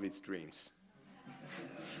coin of its dreams.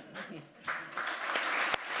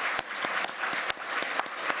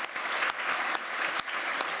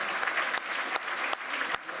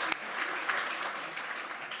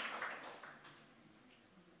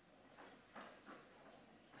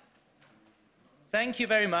 Thank you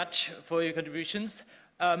very much for your contributions.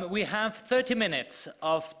 We have 30 minutes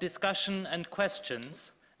of discussion and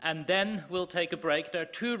questions, and then we'll take a break. There are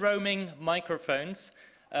two roaming microphones,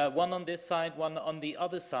 one on this side, one on the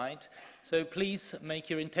other side. So please make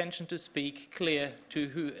your intention to speak clear to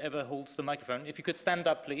whoever holds the microphone. If you could stand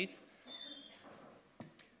up, please.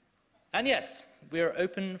 And yes, we are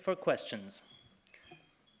open for questions.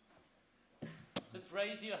 Just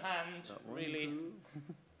raise your hand, really.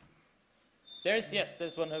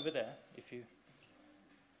 There's one over there, if you...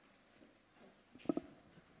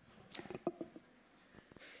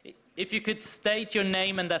 If you could state your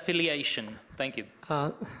name and affiliation. Thank you.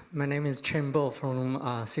 My name is Chen Bo from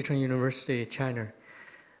Sichuan University, China.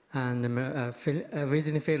 And I'm a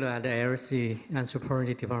visiting fellow at the LC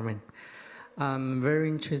Anthropology Department. I'm very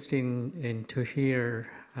interested to hear,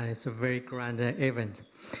 it's a very grand event.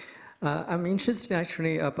 I'm interested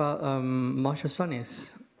actually about Marcel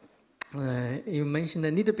Mauss. You mentioned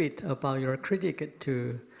a little bit about your critique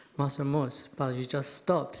to Marcel Mauss, but you just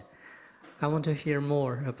stopped. I want to hear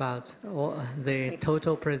more about the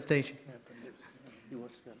total presentation. He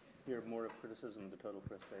wants to hear more of criticism of the total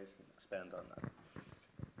presentation. Expand on that.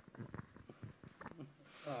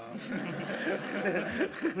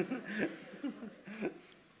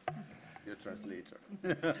 Your translator.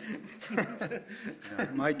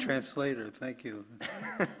 My translator, thank you.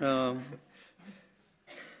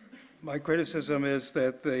 My criticism is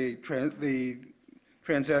that the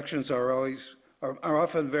transactions are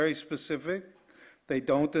often very specific. They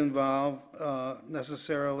don't involve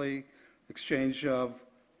necessarily exchange of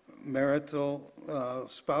marital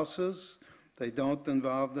spouses. They don't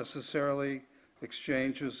involve necessarily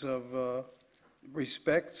exchanges of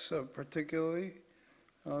respects, particularly.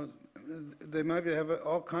 They might have there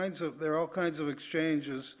are all kinds of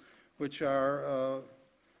exchanges which are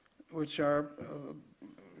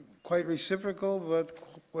quite reciprocal, but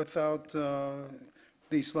without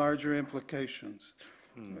these larger implications.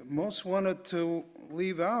 Most wanted to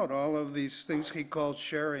leave out all of these things he called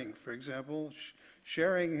sharing, for example.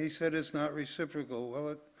 Sharing, he said, is not reciprocal. Well,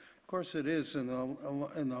 of course it is in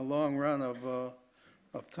the long run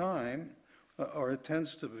of time, or it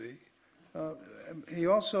tends to be. He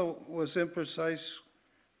also was imprecise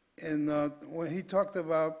in when he talked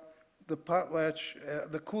about the potlatch,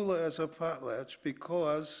 the kula as a potlatch,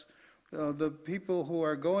 because the people who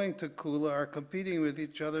are going to kula are competing with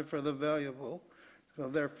each other for the valuable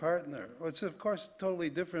of their partner. It's of course totally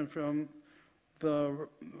different from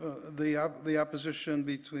the opposition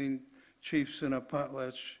between chiefs and a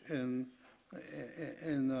potlatch in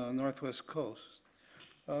Northwest Coast.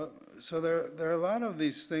 So there are a lot of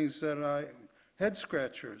these things that head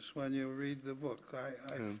scratchers when you read the book.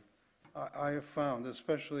 I have found,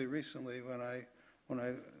 especially recently when I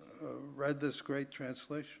read this great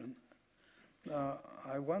translation.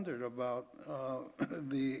 I wondered about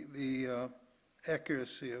the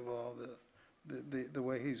accuracy of all the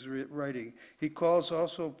way he's writing. He calls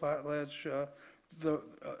also potlatch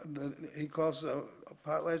he calls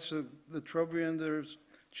potlatch the Trobrianders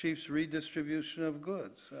chief's redistribution of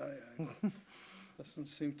goods. Doesn't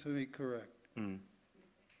seem to me correct.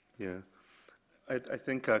 Yeah, I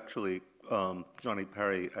think actually Johnny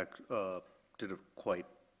Perry did a quite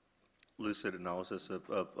lucid analysis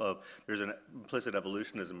of there's an implicit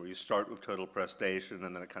evolutionism where you start with total prestation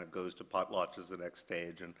and then it kind of goes to potlatch as the next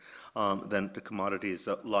stage, and then to commodities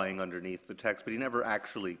lying underneath the text, but he never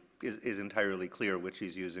actually is entirely clear which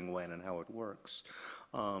he's using when and how it works.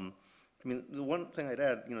 I mean, the one thing I'd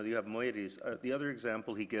add, you have moieties. The other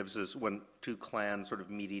example he gives is when two clans sort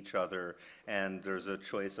of meet each other and there's a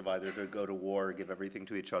choice of either to go to war or give everything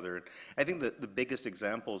to each other. I think that the biggest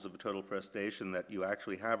examples of total prestation that you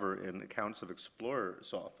actually have are in accounts of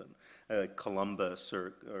explorers often, Columbus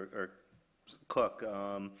or Cook.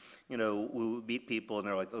 We meet people and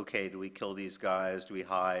they're like, okay, do we kill these guys? Do we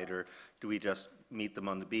hide? Or do we just meet them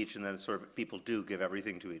on the beach? And then sort of people do give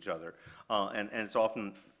everything to each other. And it's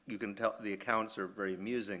often, you can tell the accounts are very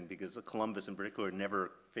amusing because Columbus in particular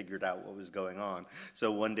never figured out what was going on.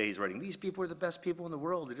 So one day he's writing, these people are the best people in the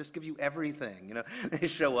world. They just give you everything. They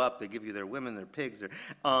show up, they give you their women, their pigs.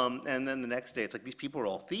 And then the next day it's like, these people are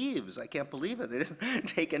all thieves. I can't believe it. They just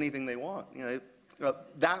take anything they want.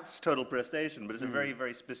 That's total prestation, but it's a very,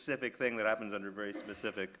 very specific thing that happens under very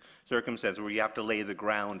specific circumstances where you have to lay the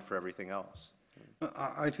ground for everything else.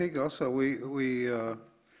 I think also we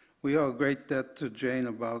owe a great debt to Jane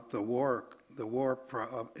about the war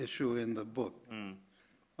issue in the book.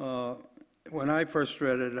 When I first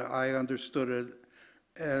read it, I understood it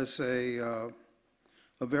as a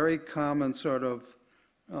very common sort of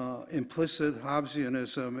implicit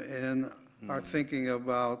Hobbesianism in our thinking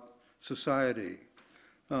about society.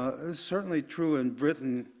 It's certainly true in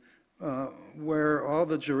Britain, where all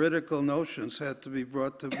the juridical notions had to be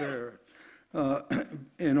brought to bear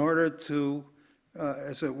in order to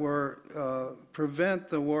as it were, prevent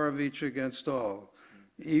the war of each against all.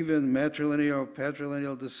 Even matrilineal or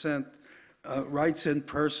patrilineal descent, rights in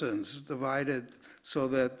persons divided so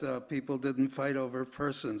that people didn't fight over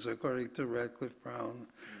persons, according to Radcliffe Brown.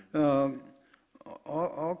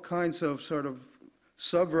 All kinds of sort of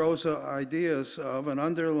sub rosa ideas of an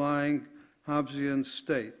underlying Hobbesian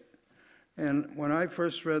state. And when I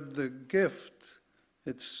first read The Gift,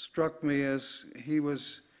 it struck me as he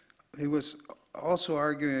was also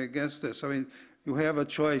arguing against this. I mean, you have a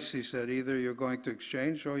choice, he said. Either you're going to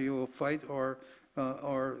exchange or you will fight or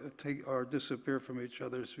disappear from each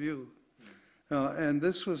other's view. And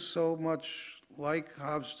this was so much like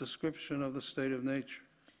Hobbes' description of the state of nature.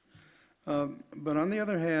 But on the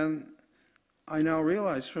other hand, I now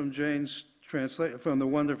realize from Jane's translation, from the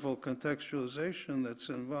wonderful contextualization that's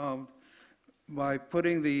involved, by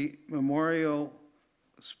putting the memorial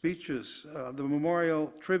speeches, the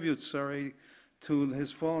memorial tributes, to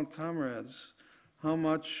his fallen comrades, how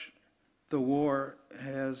much the war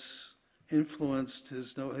has influenced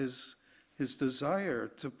his desire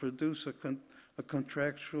to produce a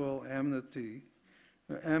contractual amity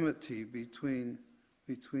between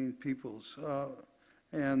peoples,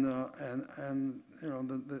 and you know,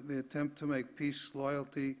 the attempt to make peace,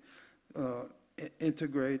 loyalty,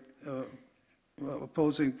 integrate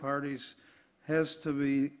opposing parties has to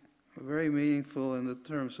be very meaningful in the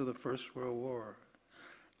terms of the First World War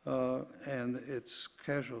and its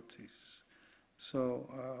casualties. So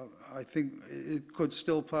I think it could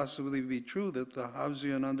still possibly be true that the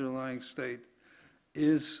Hobbesian underlying state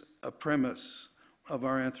is a premise of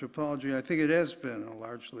our anthropology. I think it has been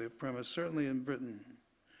largely a premise, certainly in Britain.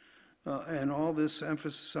 And all this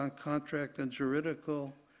emphasis on contract and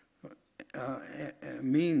juridical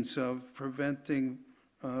means of preventing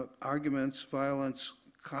arguments, violence,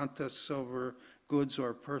 contests over goods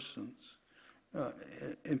or persons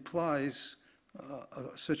implies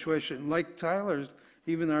a situation like Tyler's.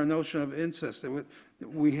 Even our notion of incest,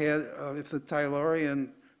 we had, if the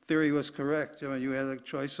Tylorian theory was correct, you know, you had a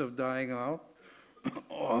choice of dying out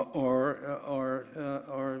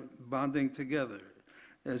or bonding together,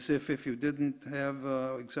 as if you didn't have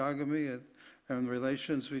exogamy and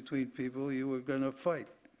relations between people, you were going to fight.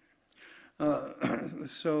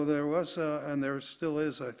 So there was, and there still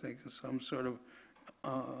is, I think, some sort of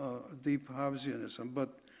deep Hobbesianism,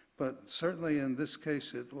 but certainly in this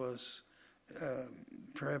case it was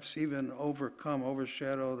perhaps even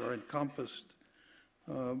overshadowed or encompassed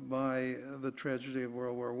by the tragedy of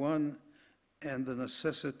World War I and the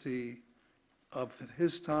necessity of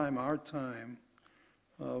his time, our time,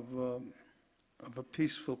 of a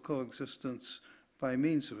peaceful coexistence by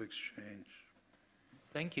means of exchange.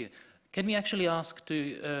 Thank you. Can we actually ask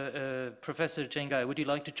to Professor Jengai, would you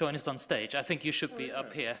like to join us on stage? I think you should be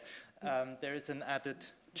up here. There is an added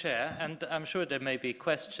chair, and I'm sure there may be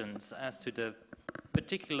questions as to the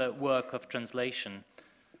particular work of translation.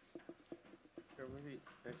 Sure, maybe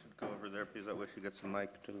I should go over there because I wish you get some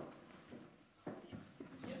mic too.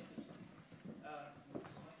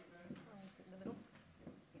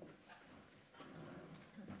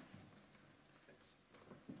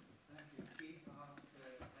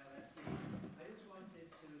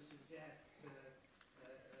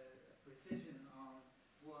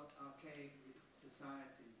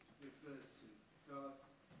 Societies refers to, because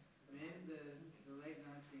in the late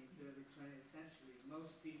 19th, early 20th century,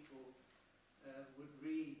 most people would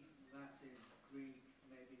read Latin, Greek,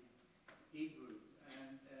 maybe Hebrew,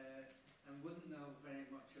 and wouldn't know very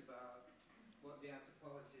much about what the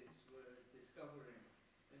anthropologists were discovering.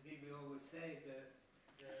 Indeed, we always say that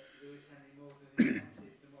Lewis Henry Morgan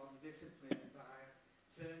invented the modern discipline by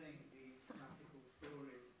turning these classical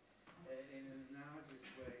stories in an analogous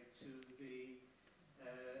way to the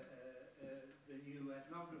new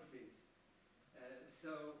ethnographies.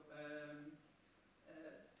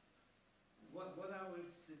 What I would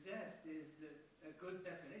suggest is that a good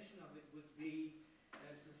definition of it would be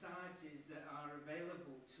societies that are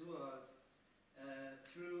available to us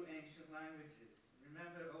through ancient languages.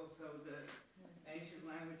 Remember also that ancient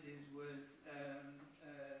languages was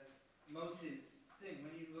Mauss's thing.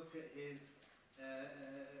 When you look at his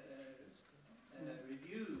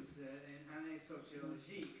reviews in Année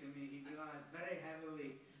Sociologique, I mean, he relies very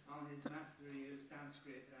heavily on his mastery of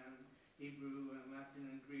Sanskrit and Hebrew and Latin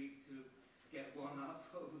and Greek to get one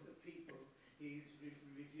up over the people he's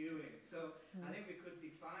reviewing. So I think we could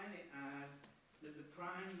define it as that the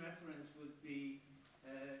prime reference would be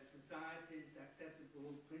societies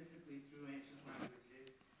accessible principally through ancient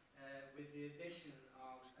languages, with the addition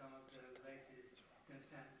of some of the latest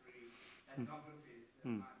contemporary ethnographies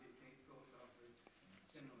that might be thought of as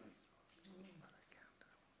similar.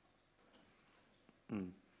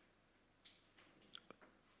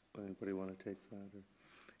 Anybody want to take that? Or?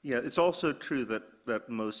 Yeah, it's also true that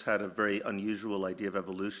Mauss had a very unusual idea of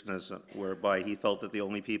evolutionism, whereby he felt that the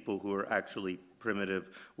only people who were actually primitive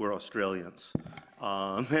were Australians,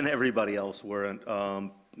 and everybody else weren't.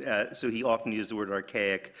 So he often used the word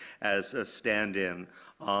archaic as a stand-in.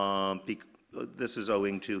 This is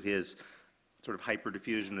owing to his sort of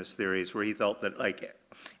hyper-diffusionist theories, where he felt that like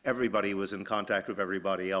everybody was in contact with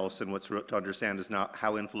everybody else, and what's to understand is not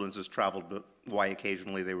how influences traveled, but why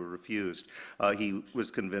occasionally they were refused. He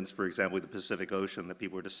was convinced, for example, with the Pacific Ocean, that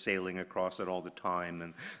people were just sailing across it all the time,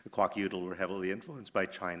 and the Kwakutl were heavily influenced by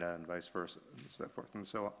China, and vice versa, and so forth and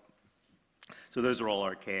so on. So those are all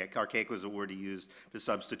archaic. Archaic was a word he used to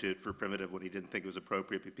substitute for primitive when he didn't think it was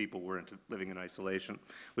appropriate, but people weren't living in isolation,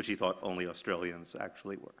 which he thought only Australians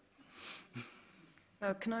actually were.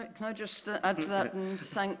 Can I just add to that and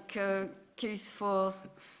thank Keith for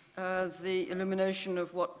the illumination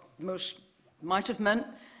of what most might have meant.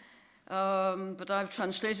 but I've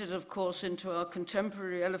translated, of course, into our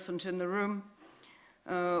contemporary elephant in the room,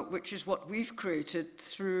 which is what we've created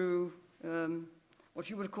through what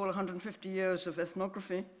you would call 150 years of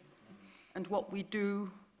ethnography, and what we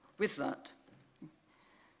do with that.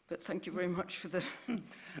 But thank you very much for the,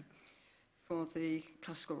 for the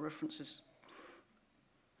classical references.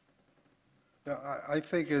 Yeah, I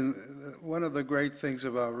think one of the great things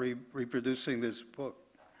about reproducing this book,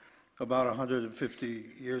 about 150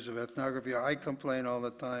 years of ethnography, I complain all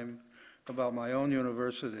the time about my own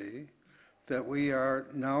university, that we are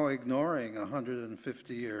now ignoring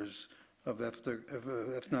 150 years of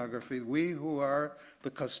ethnography. We who are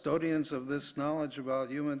the custodians of this knowledge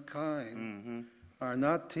about humankind are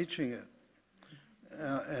not teaching it.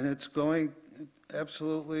 And it's going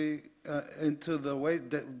absolutely into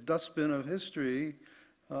the dustbin of history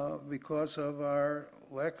because of our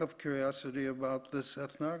lack of curiosity about this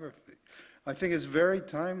ethnography. I think it's very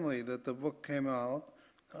timely that the book came out,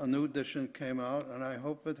 a new edition came out, and I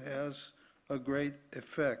hope it has a great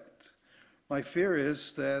effect. My fear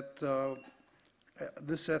is that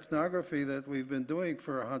this ethnography that we've been doing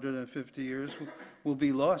for 150 years will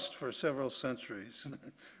be lost for several centuries.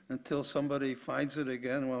 Until somebody finds it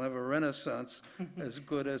again, we'll have a renaissance as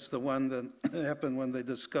good as the one that happened when they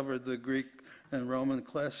discovered the Greek and Roman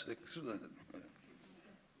classics.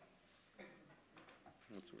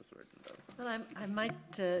 Well, I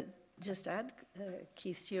might just add,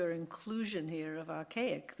 Keith, to your inclusion here of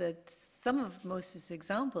archaic, that some of Mauss's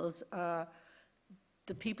examples are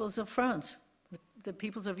the peoples of France, the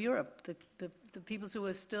peoples of Europe, the peoples who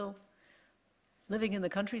are still living in the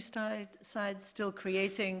countryside, still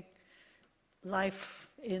creating life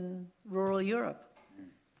in rural Europe.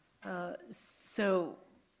 So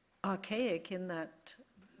archaic in that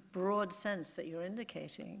broad sense that you're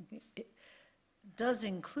indicating, it does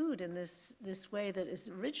include in this way that is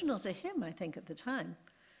original to him, I think, at the time,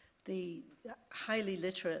 the highly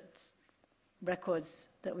literate records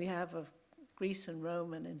that we have of Greece and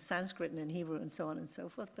Rome and in Sanskrit and in Hebrew and so on and so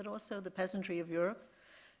forth, but also the peasantry of Europe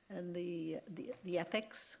and the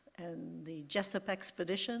epics and the Jessup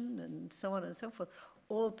expedition and so on and so forth,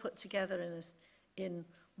 all put together in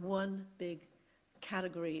one big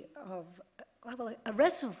category of, well, a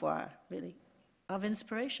reservoir, really, of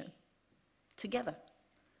inspiration together,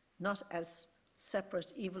 not as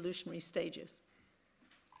separate evolutionary stages,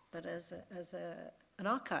 but as an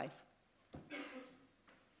archive.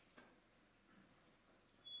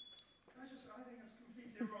 I think it's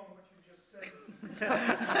completely wrong what you just said.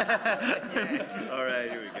 All right,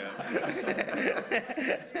 here we go.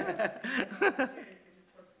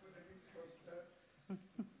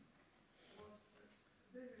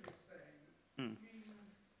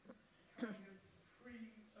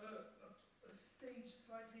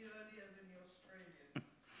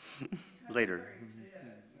 Later.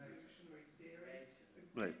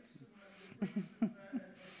 Right.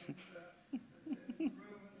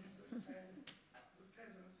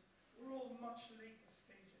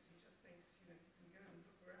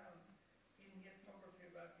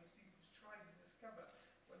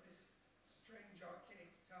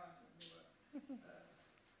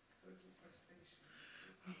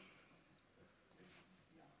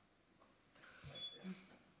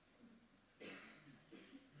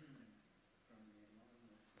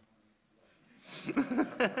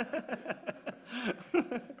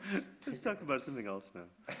 Let's talk about something else now.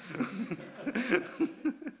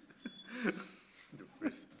 The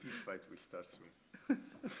first peace fight we start with.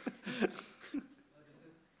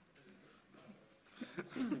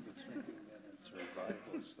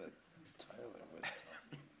 Survivals that Tyler was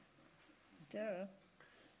talking. Yeah.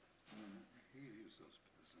 He used those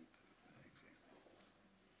peasant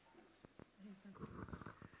examples.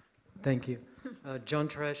 Thank you. John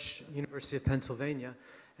Tresh, University of Pennsylvania.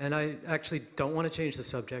 And I actually don't want to change the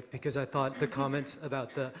subject because I thought the comments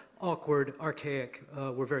about the awkward, archaic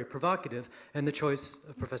were very provocative, and the choice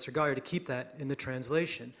of Professor Geyer to keep that in the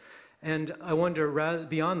translation. And I wonder, rather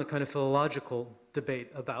beyond the kind of philological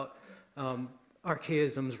debate about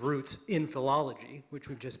archaism's roots in philology, which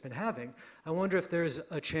we've just been having, I wonder if there's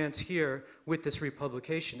a chance here with this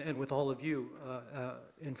republication and with all of you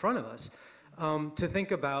in front of us to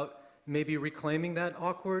think about maybe reclaiming that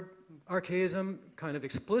awkward archaism kind of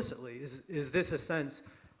explicitly. Is this a sense,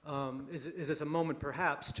 is this a moment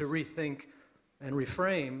perhaps to rethink and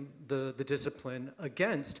reframe the discipline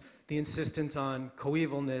against the insistence on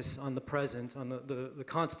coevalness, on the present, on the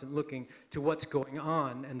constant looking to what's going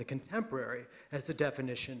on and the contemporary as the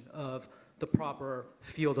definition of the proper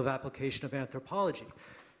field of application of anthropology?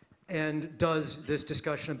 And does this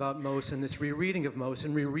discussion about Mauss and this rereading of Mauss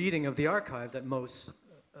and rereading of the archive that Mauss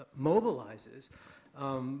mobilizes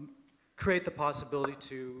create the possibility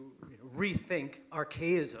to rethink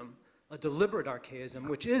archaism, a deliberate archaism,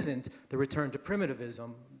 which isn't the return to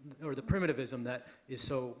primitivism, or the primitivism that is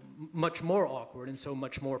so much more awkward and so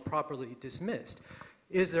much more properly dismissed.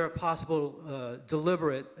 Is there a possible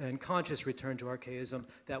deliberate and conscious return to archaism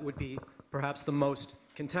that would be perhaps the most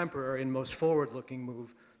contemporary and most forward-looking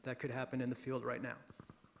move that could happen in the field right now?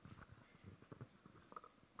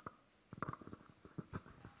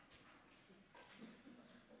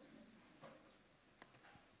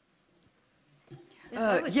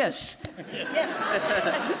 Yes. Yes.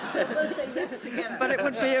 We'll say yes together. But it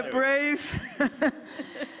would be a brave,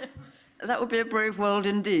 that would be a brave world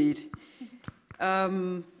indeed.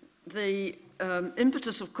 The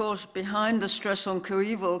impetus, of course, behind the stress on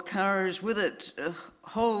coeval carries with it a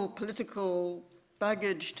whole political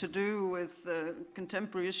baggage to do with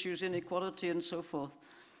contemporary issues, inequality and so forth.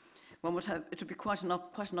 One would have, it would be quite an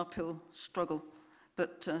uphill struggle.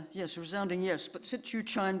 But yes, a resounding yes. But since you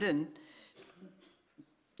chimed in,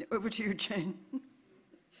 over to you, Jane.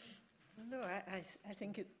 No, I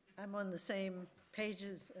think I'm on the same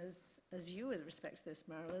pages as you with respect to this,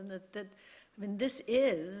 Marilyn, that I mean, this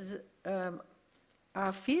is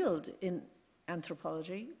our field in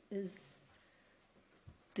anthropology, is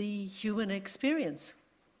the human experience.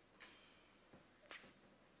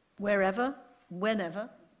 Wherever, whenever,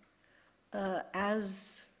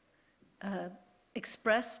 as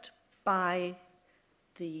expressed by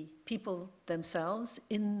the people themselves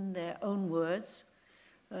in their own words.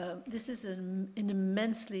 This is an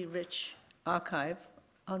immensely rich archive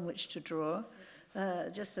on which to draw,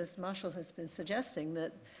 just as Marshall has been suggesting,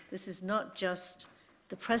 that this is not just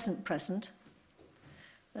the present,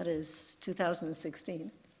 that is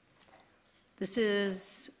 2016. This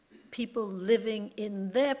is people living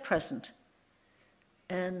in their present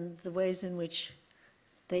and the ways in which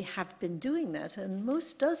they have been doing that. And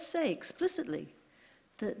Mauss does say explicitly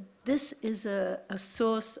that this is a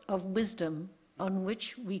source of wisdom on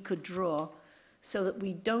which we could draw so that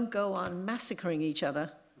we don't go on massacring each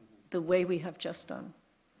other the way we have just done.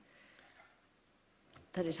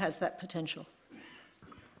 That it has that potential.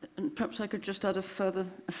 And perhaps I could just add a further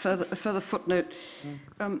footnote.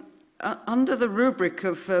 Under the rubric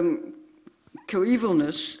of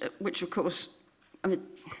coevalness, which of course, I mean,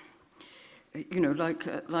 you know,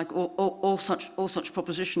 like all such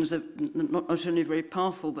propositions are not only very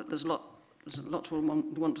powerful, but there's a lot to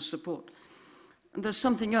want to support. And there's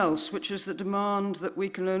something else, which is the demand that we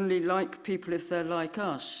can only like people if they're like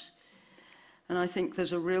us. And I think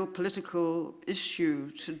there's a real political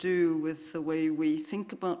issue to do with the way we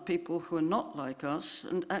think about people who are not like us,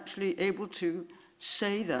 and actually able to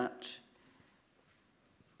say that,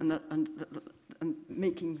 and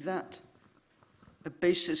making that a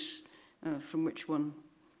basis from which one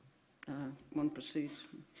proceeds.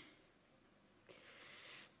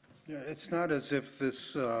 Yeah, it's not as if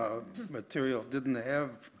this material didn't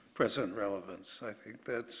have present relevance. I think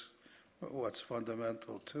that's what's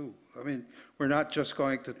fundamental too. I mean, we're not just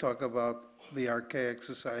going to talk about the archaic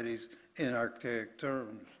societies in archaic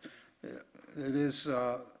terms. It is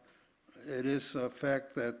a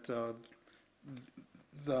fact that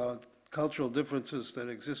the cultural differences that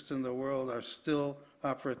exist in the world are still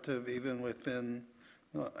operative even within,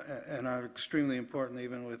 and are extremely important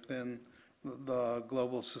even within the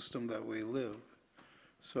global system that we live.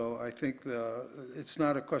 So I think it's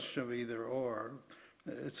not a question of either or,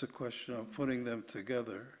 it's a question of putting them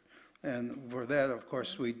together. And for that, of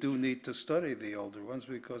course, we do need to study the older ones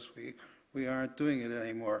because we aren't doing it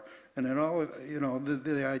anymore. And then all, you know,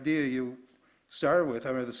 the idea you started with,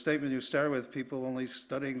 I mean, the statement you started with, people only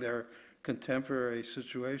studying their contemporary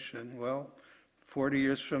situation, well, 40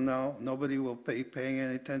 years from now, nobody will be paying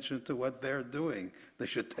any attention to what they're doing. They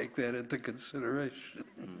should take that into consideration.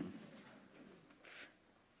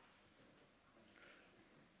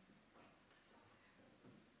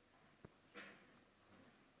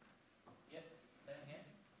 Yes, down here.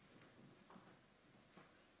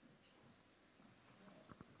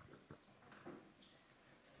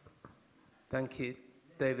 Thank you.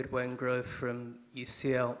 David Wengrove from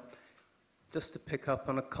UCL. Just to pick up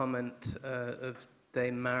on a comment of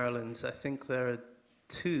Dame Marilyn's, I think there are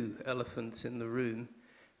two elephants in the room,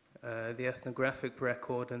 the ethnographic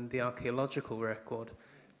record and the archaeological record.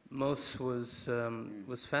 Mauss was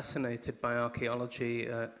fascinated by archaeology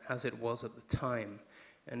as it was at the time,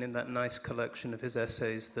 and in that nice collection of his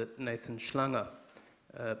essays that Nathan Schlanger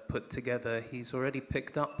put together, he's already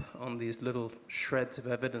picked up on these little shreds of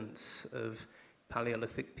evidence of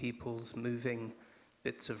Paleolithic peoples moving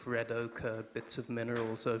bits of red ochre, bits of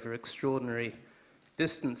minerals over extraordinary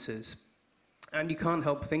distances. And you can't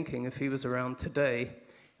help thinking, if he was around today,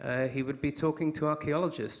 he would be talking to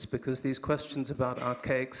archaeologists, because these questions about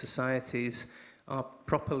archaic societies are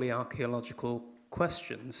properly archaeological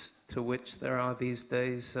questions to which there are these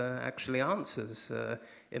days actually answers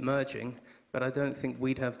emerging. But I don't think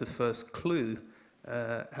we'd have the first clue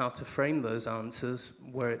how to frame those answers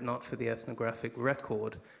were it not for the ethnographic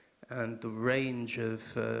record and the range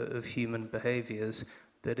of human behaviors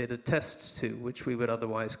that it attests to, which we would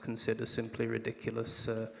otherwise consider simply ridiculous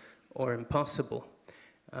or impossible.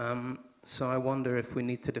 So I wonder if we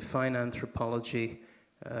need to define anthropology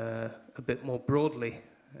a bit more broadly.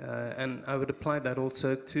 And I would apply that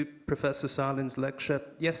also to Professor Salin's lecture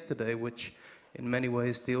yesterday, which in many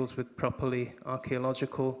ways deals with properly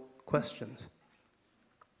archaeological questions.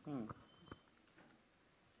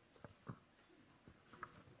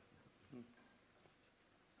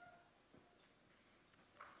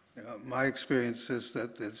 My experience is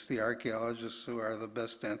that it's the archaeologists who are the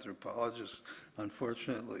best anthropologists,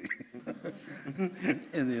 unfortunately,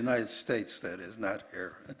 in the United States, that is, not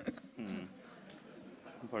here.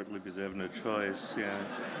 Partly because they have no choice, yeah.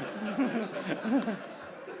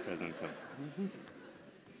 Doesn't come.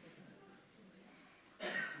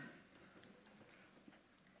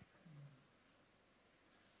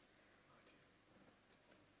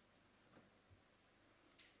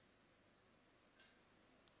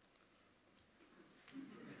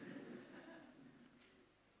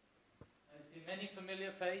 Many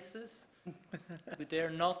familiar faces who dare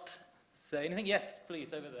not say anything. Yes,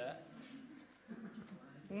 please, over there.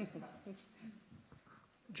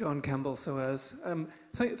 John Campbell, SOAS.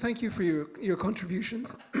 Thank you for your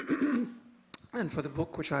contributions and for the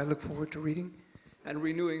book, which I look forward to reading and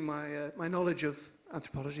renewing my knowledge of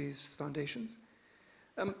anthropology's foundations.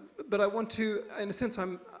 But I want to, in a sense,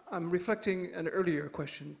 I'm reflecting an earlier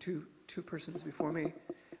question to two persons before me,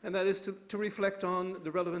 and that is to reflect on the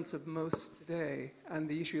relevance of Mauss today and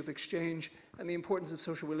the issue of exchange and the importance of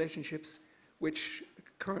social relationships, which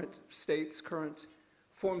current states, current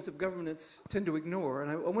forms of governance tend to ignore. And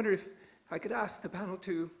I wonder if I could ask the panel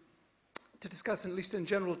to discuss, at least in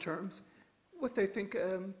general terms, what they think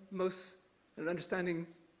Mauss, an understanding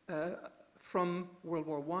from World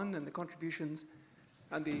War I and the contributions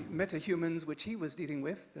and the meta-humans which he was dealing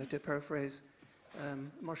with, to paraphrase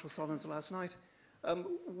Marshall Solins last night,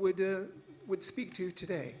 would speak to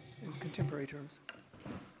today in contemporary terms.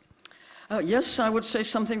 Yes, I would say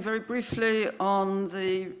something very briefly on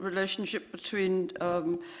the relationship between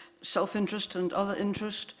self-interest and other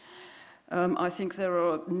interest. I think there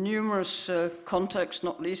are numerous contexts,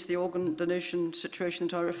 not least the organ donation situation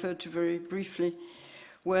that I referred to very briefly,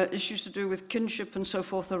 where issues to do with kinship and so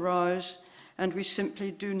forth arise, and we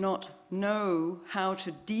simply do not know how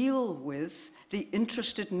to deal with the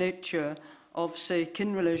interested nature of, say,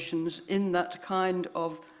 kin relations in that kind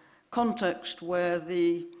of context where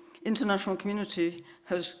the international community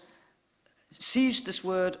has seized this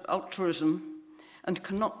word altruism and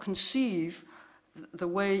cannot conceive the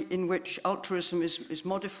way in which altruism is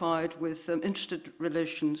modified with interested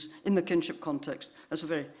relations in the kinship context. That's a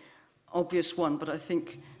very obvious one, but I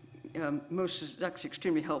think Mauss is actually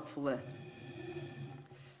extremely helpful there.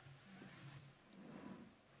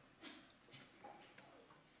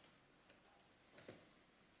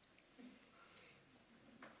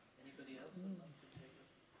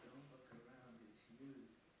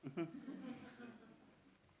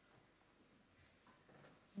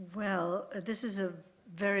 Well, this is a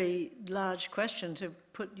very large question to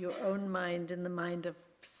put your own mind in the mind of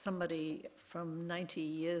somebody from 90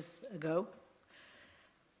 years ago.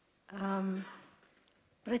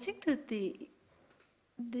 But I think that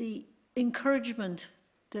the encouragement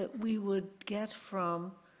that we would get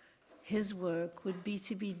from his work would be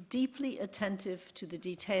to be deeply attentive to the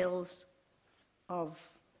details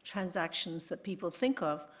of transactions that people think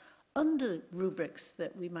of under rubrics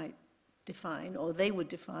that we might define, or they would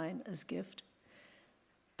define as gift,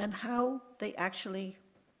 and how they actually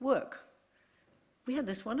work. We had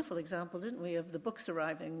this wonderful example, didn't we, of the books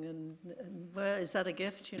arriving, and where is that a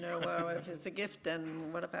gift? You know, well, if it's a gift,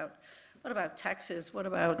 then what about taxes? What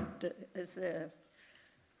about, is there,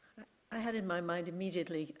 I had in my mind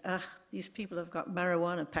immediately, these people have got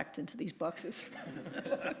marijuana packed into these boxes,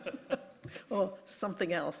 or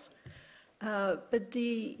something else. But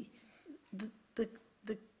the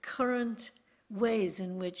current ways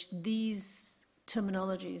in which these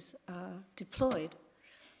terminologies are deployed,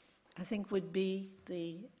 I think, would be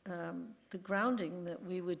the grounding that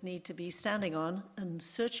we would need to be standing on and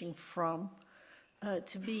searching from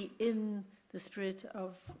to be in the spirit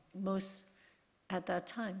of Mauss at that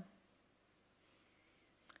time.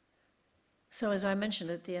 So as I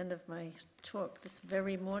mentioned at the end of my talk, this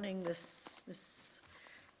very morning, this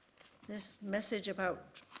message about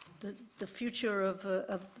the future of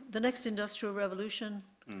the next industrial revolution,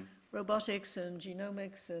 robotics and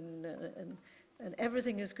genomics and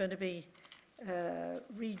everything is going to be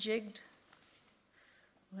rejigged.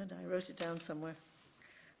 And I wrote it down somewhere.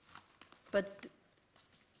 But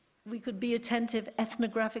we could be attentive,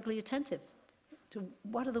 ethnographically attentive to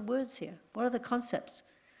what are the words here? What are the concepts?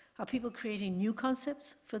 Are people creating new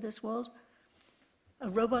concepts for this world? Are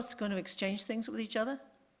robots going to exchange things with each other?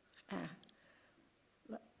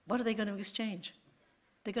 What are they going to exchange?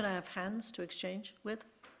 They're going to have hands to exchange with?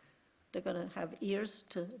 They're going to have ears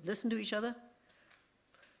to listen to each other?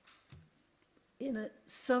 In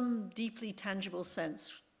some deeply tangible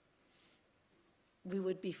sense, we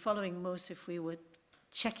would be following Mauss if we were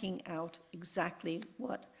checking out exactly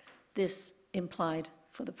what this implied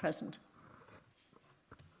for the present.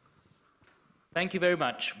 Thank you very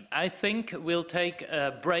much. I think we'll take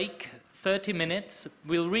a break, 30 minutes.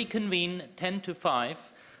 We'll reconvene 10 to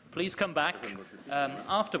 5. Please come back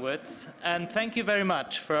afterwards. And thank you very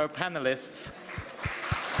much for our panelists.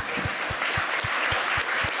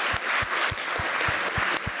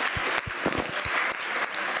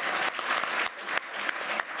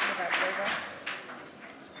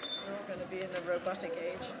 We're all going to be in the robotic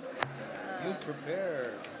age. You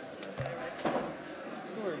prepared.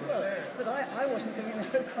 But I wasn't giving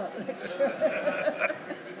the robot lecture.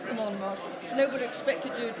 Come on, Mark. Nobody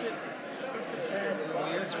expected you to.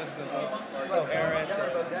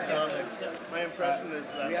 My impression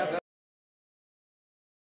is that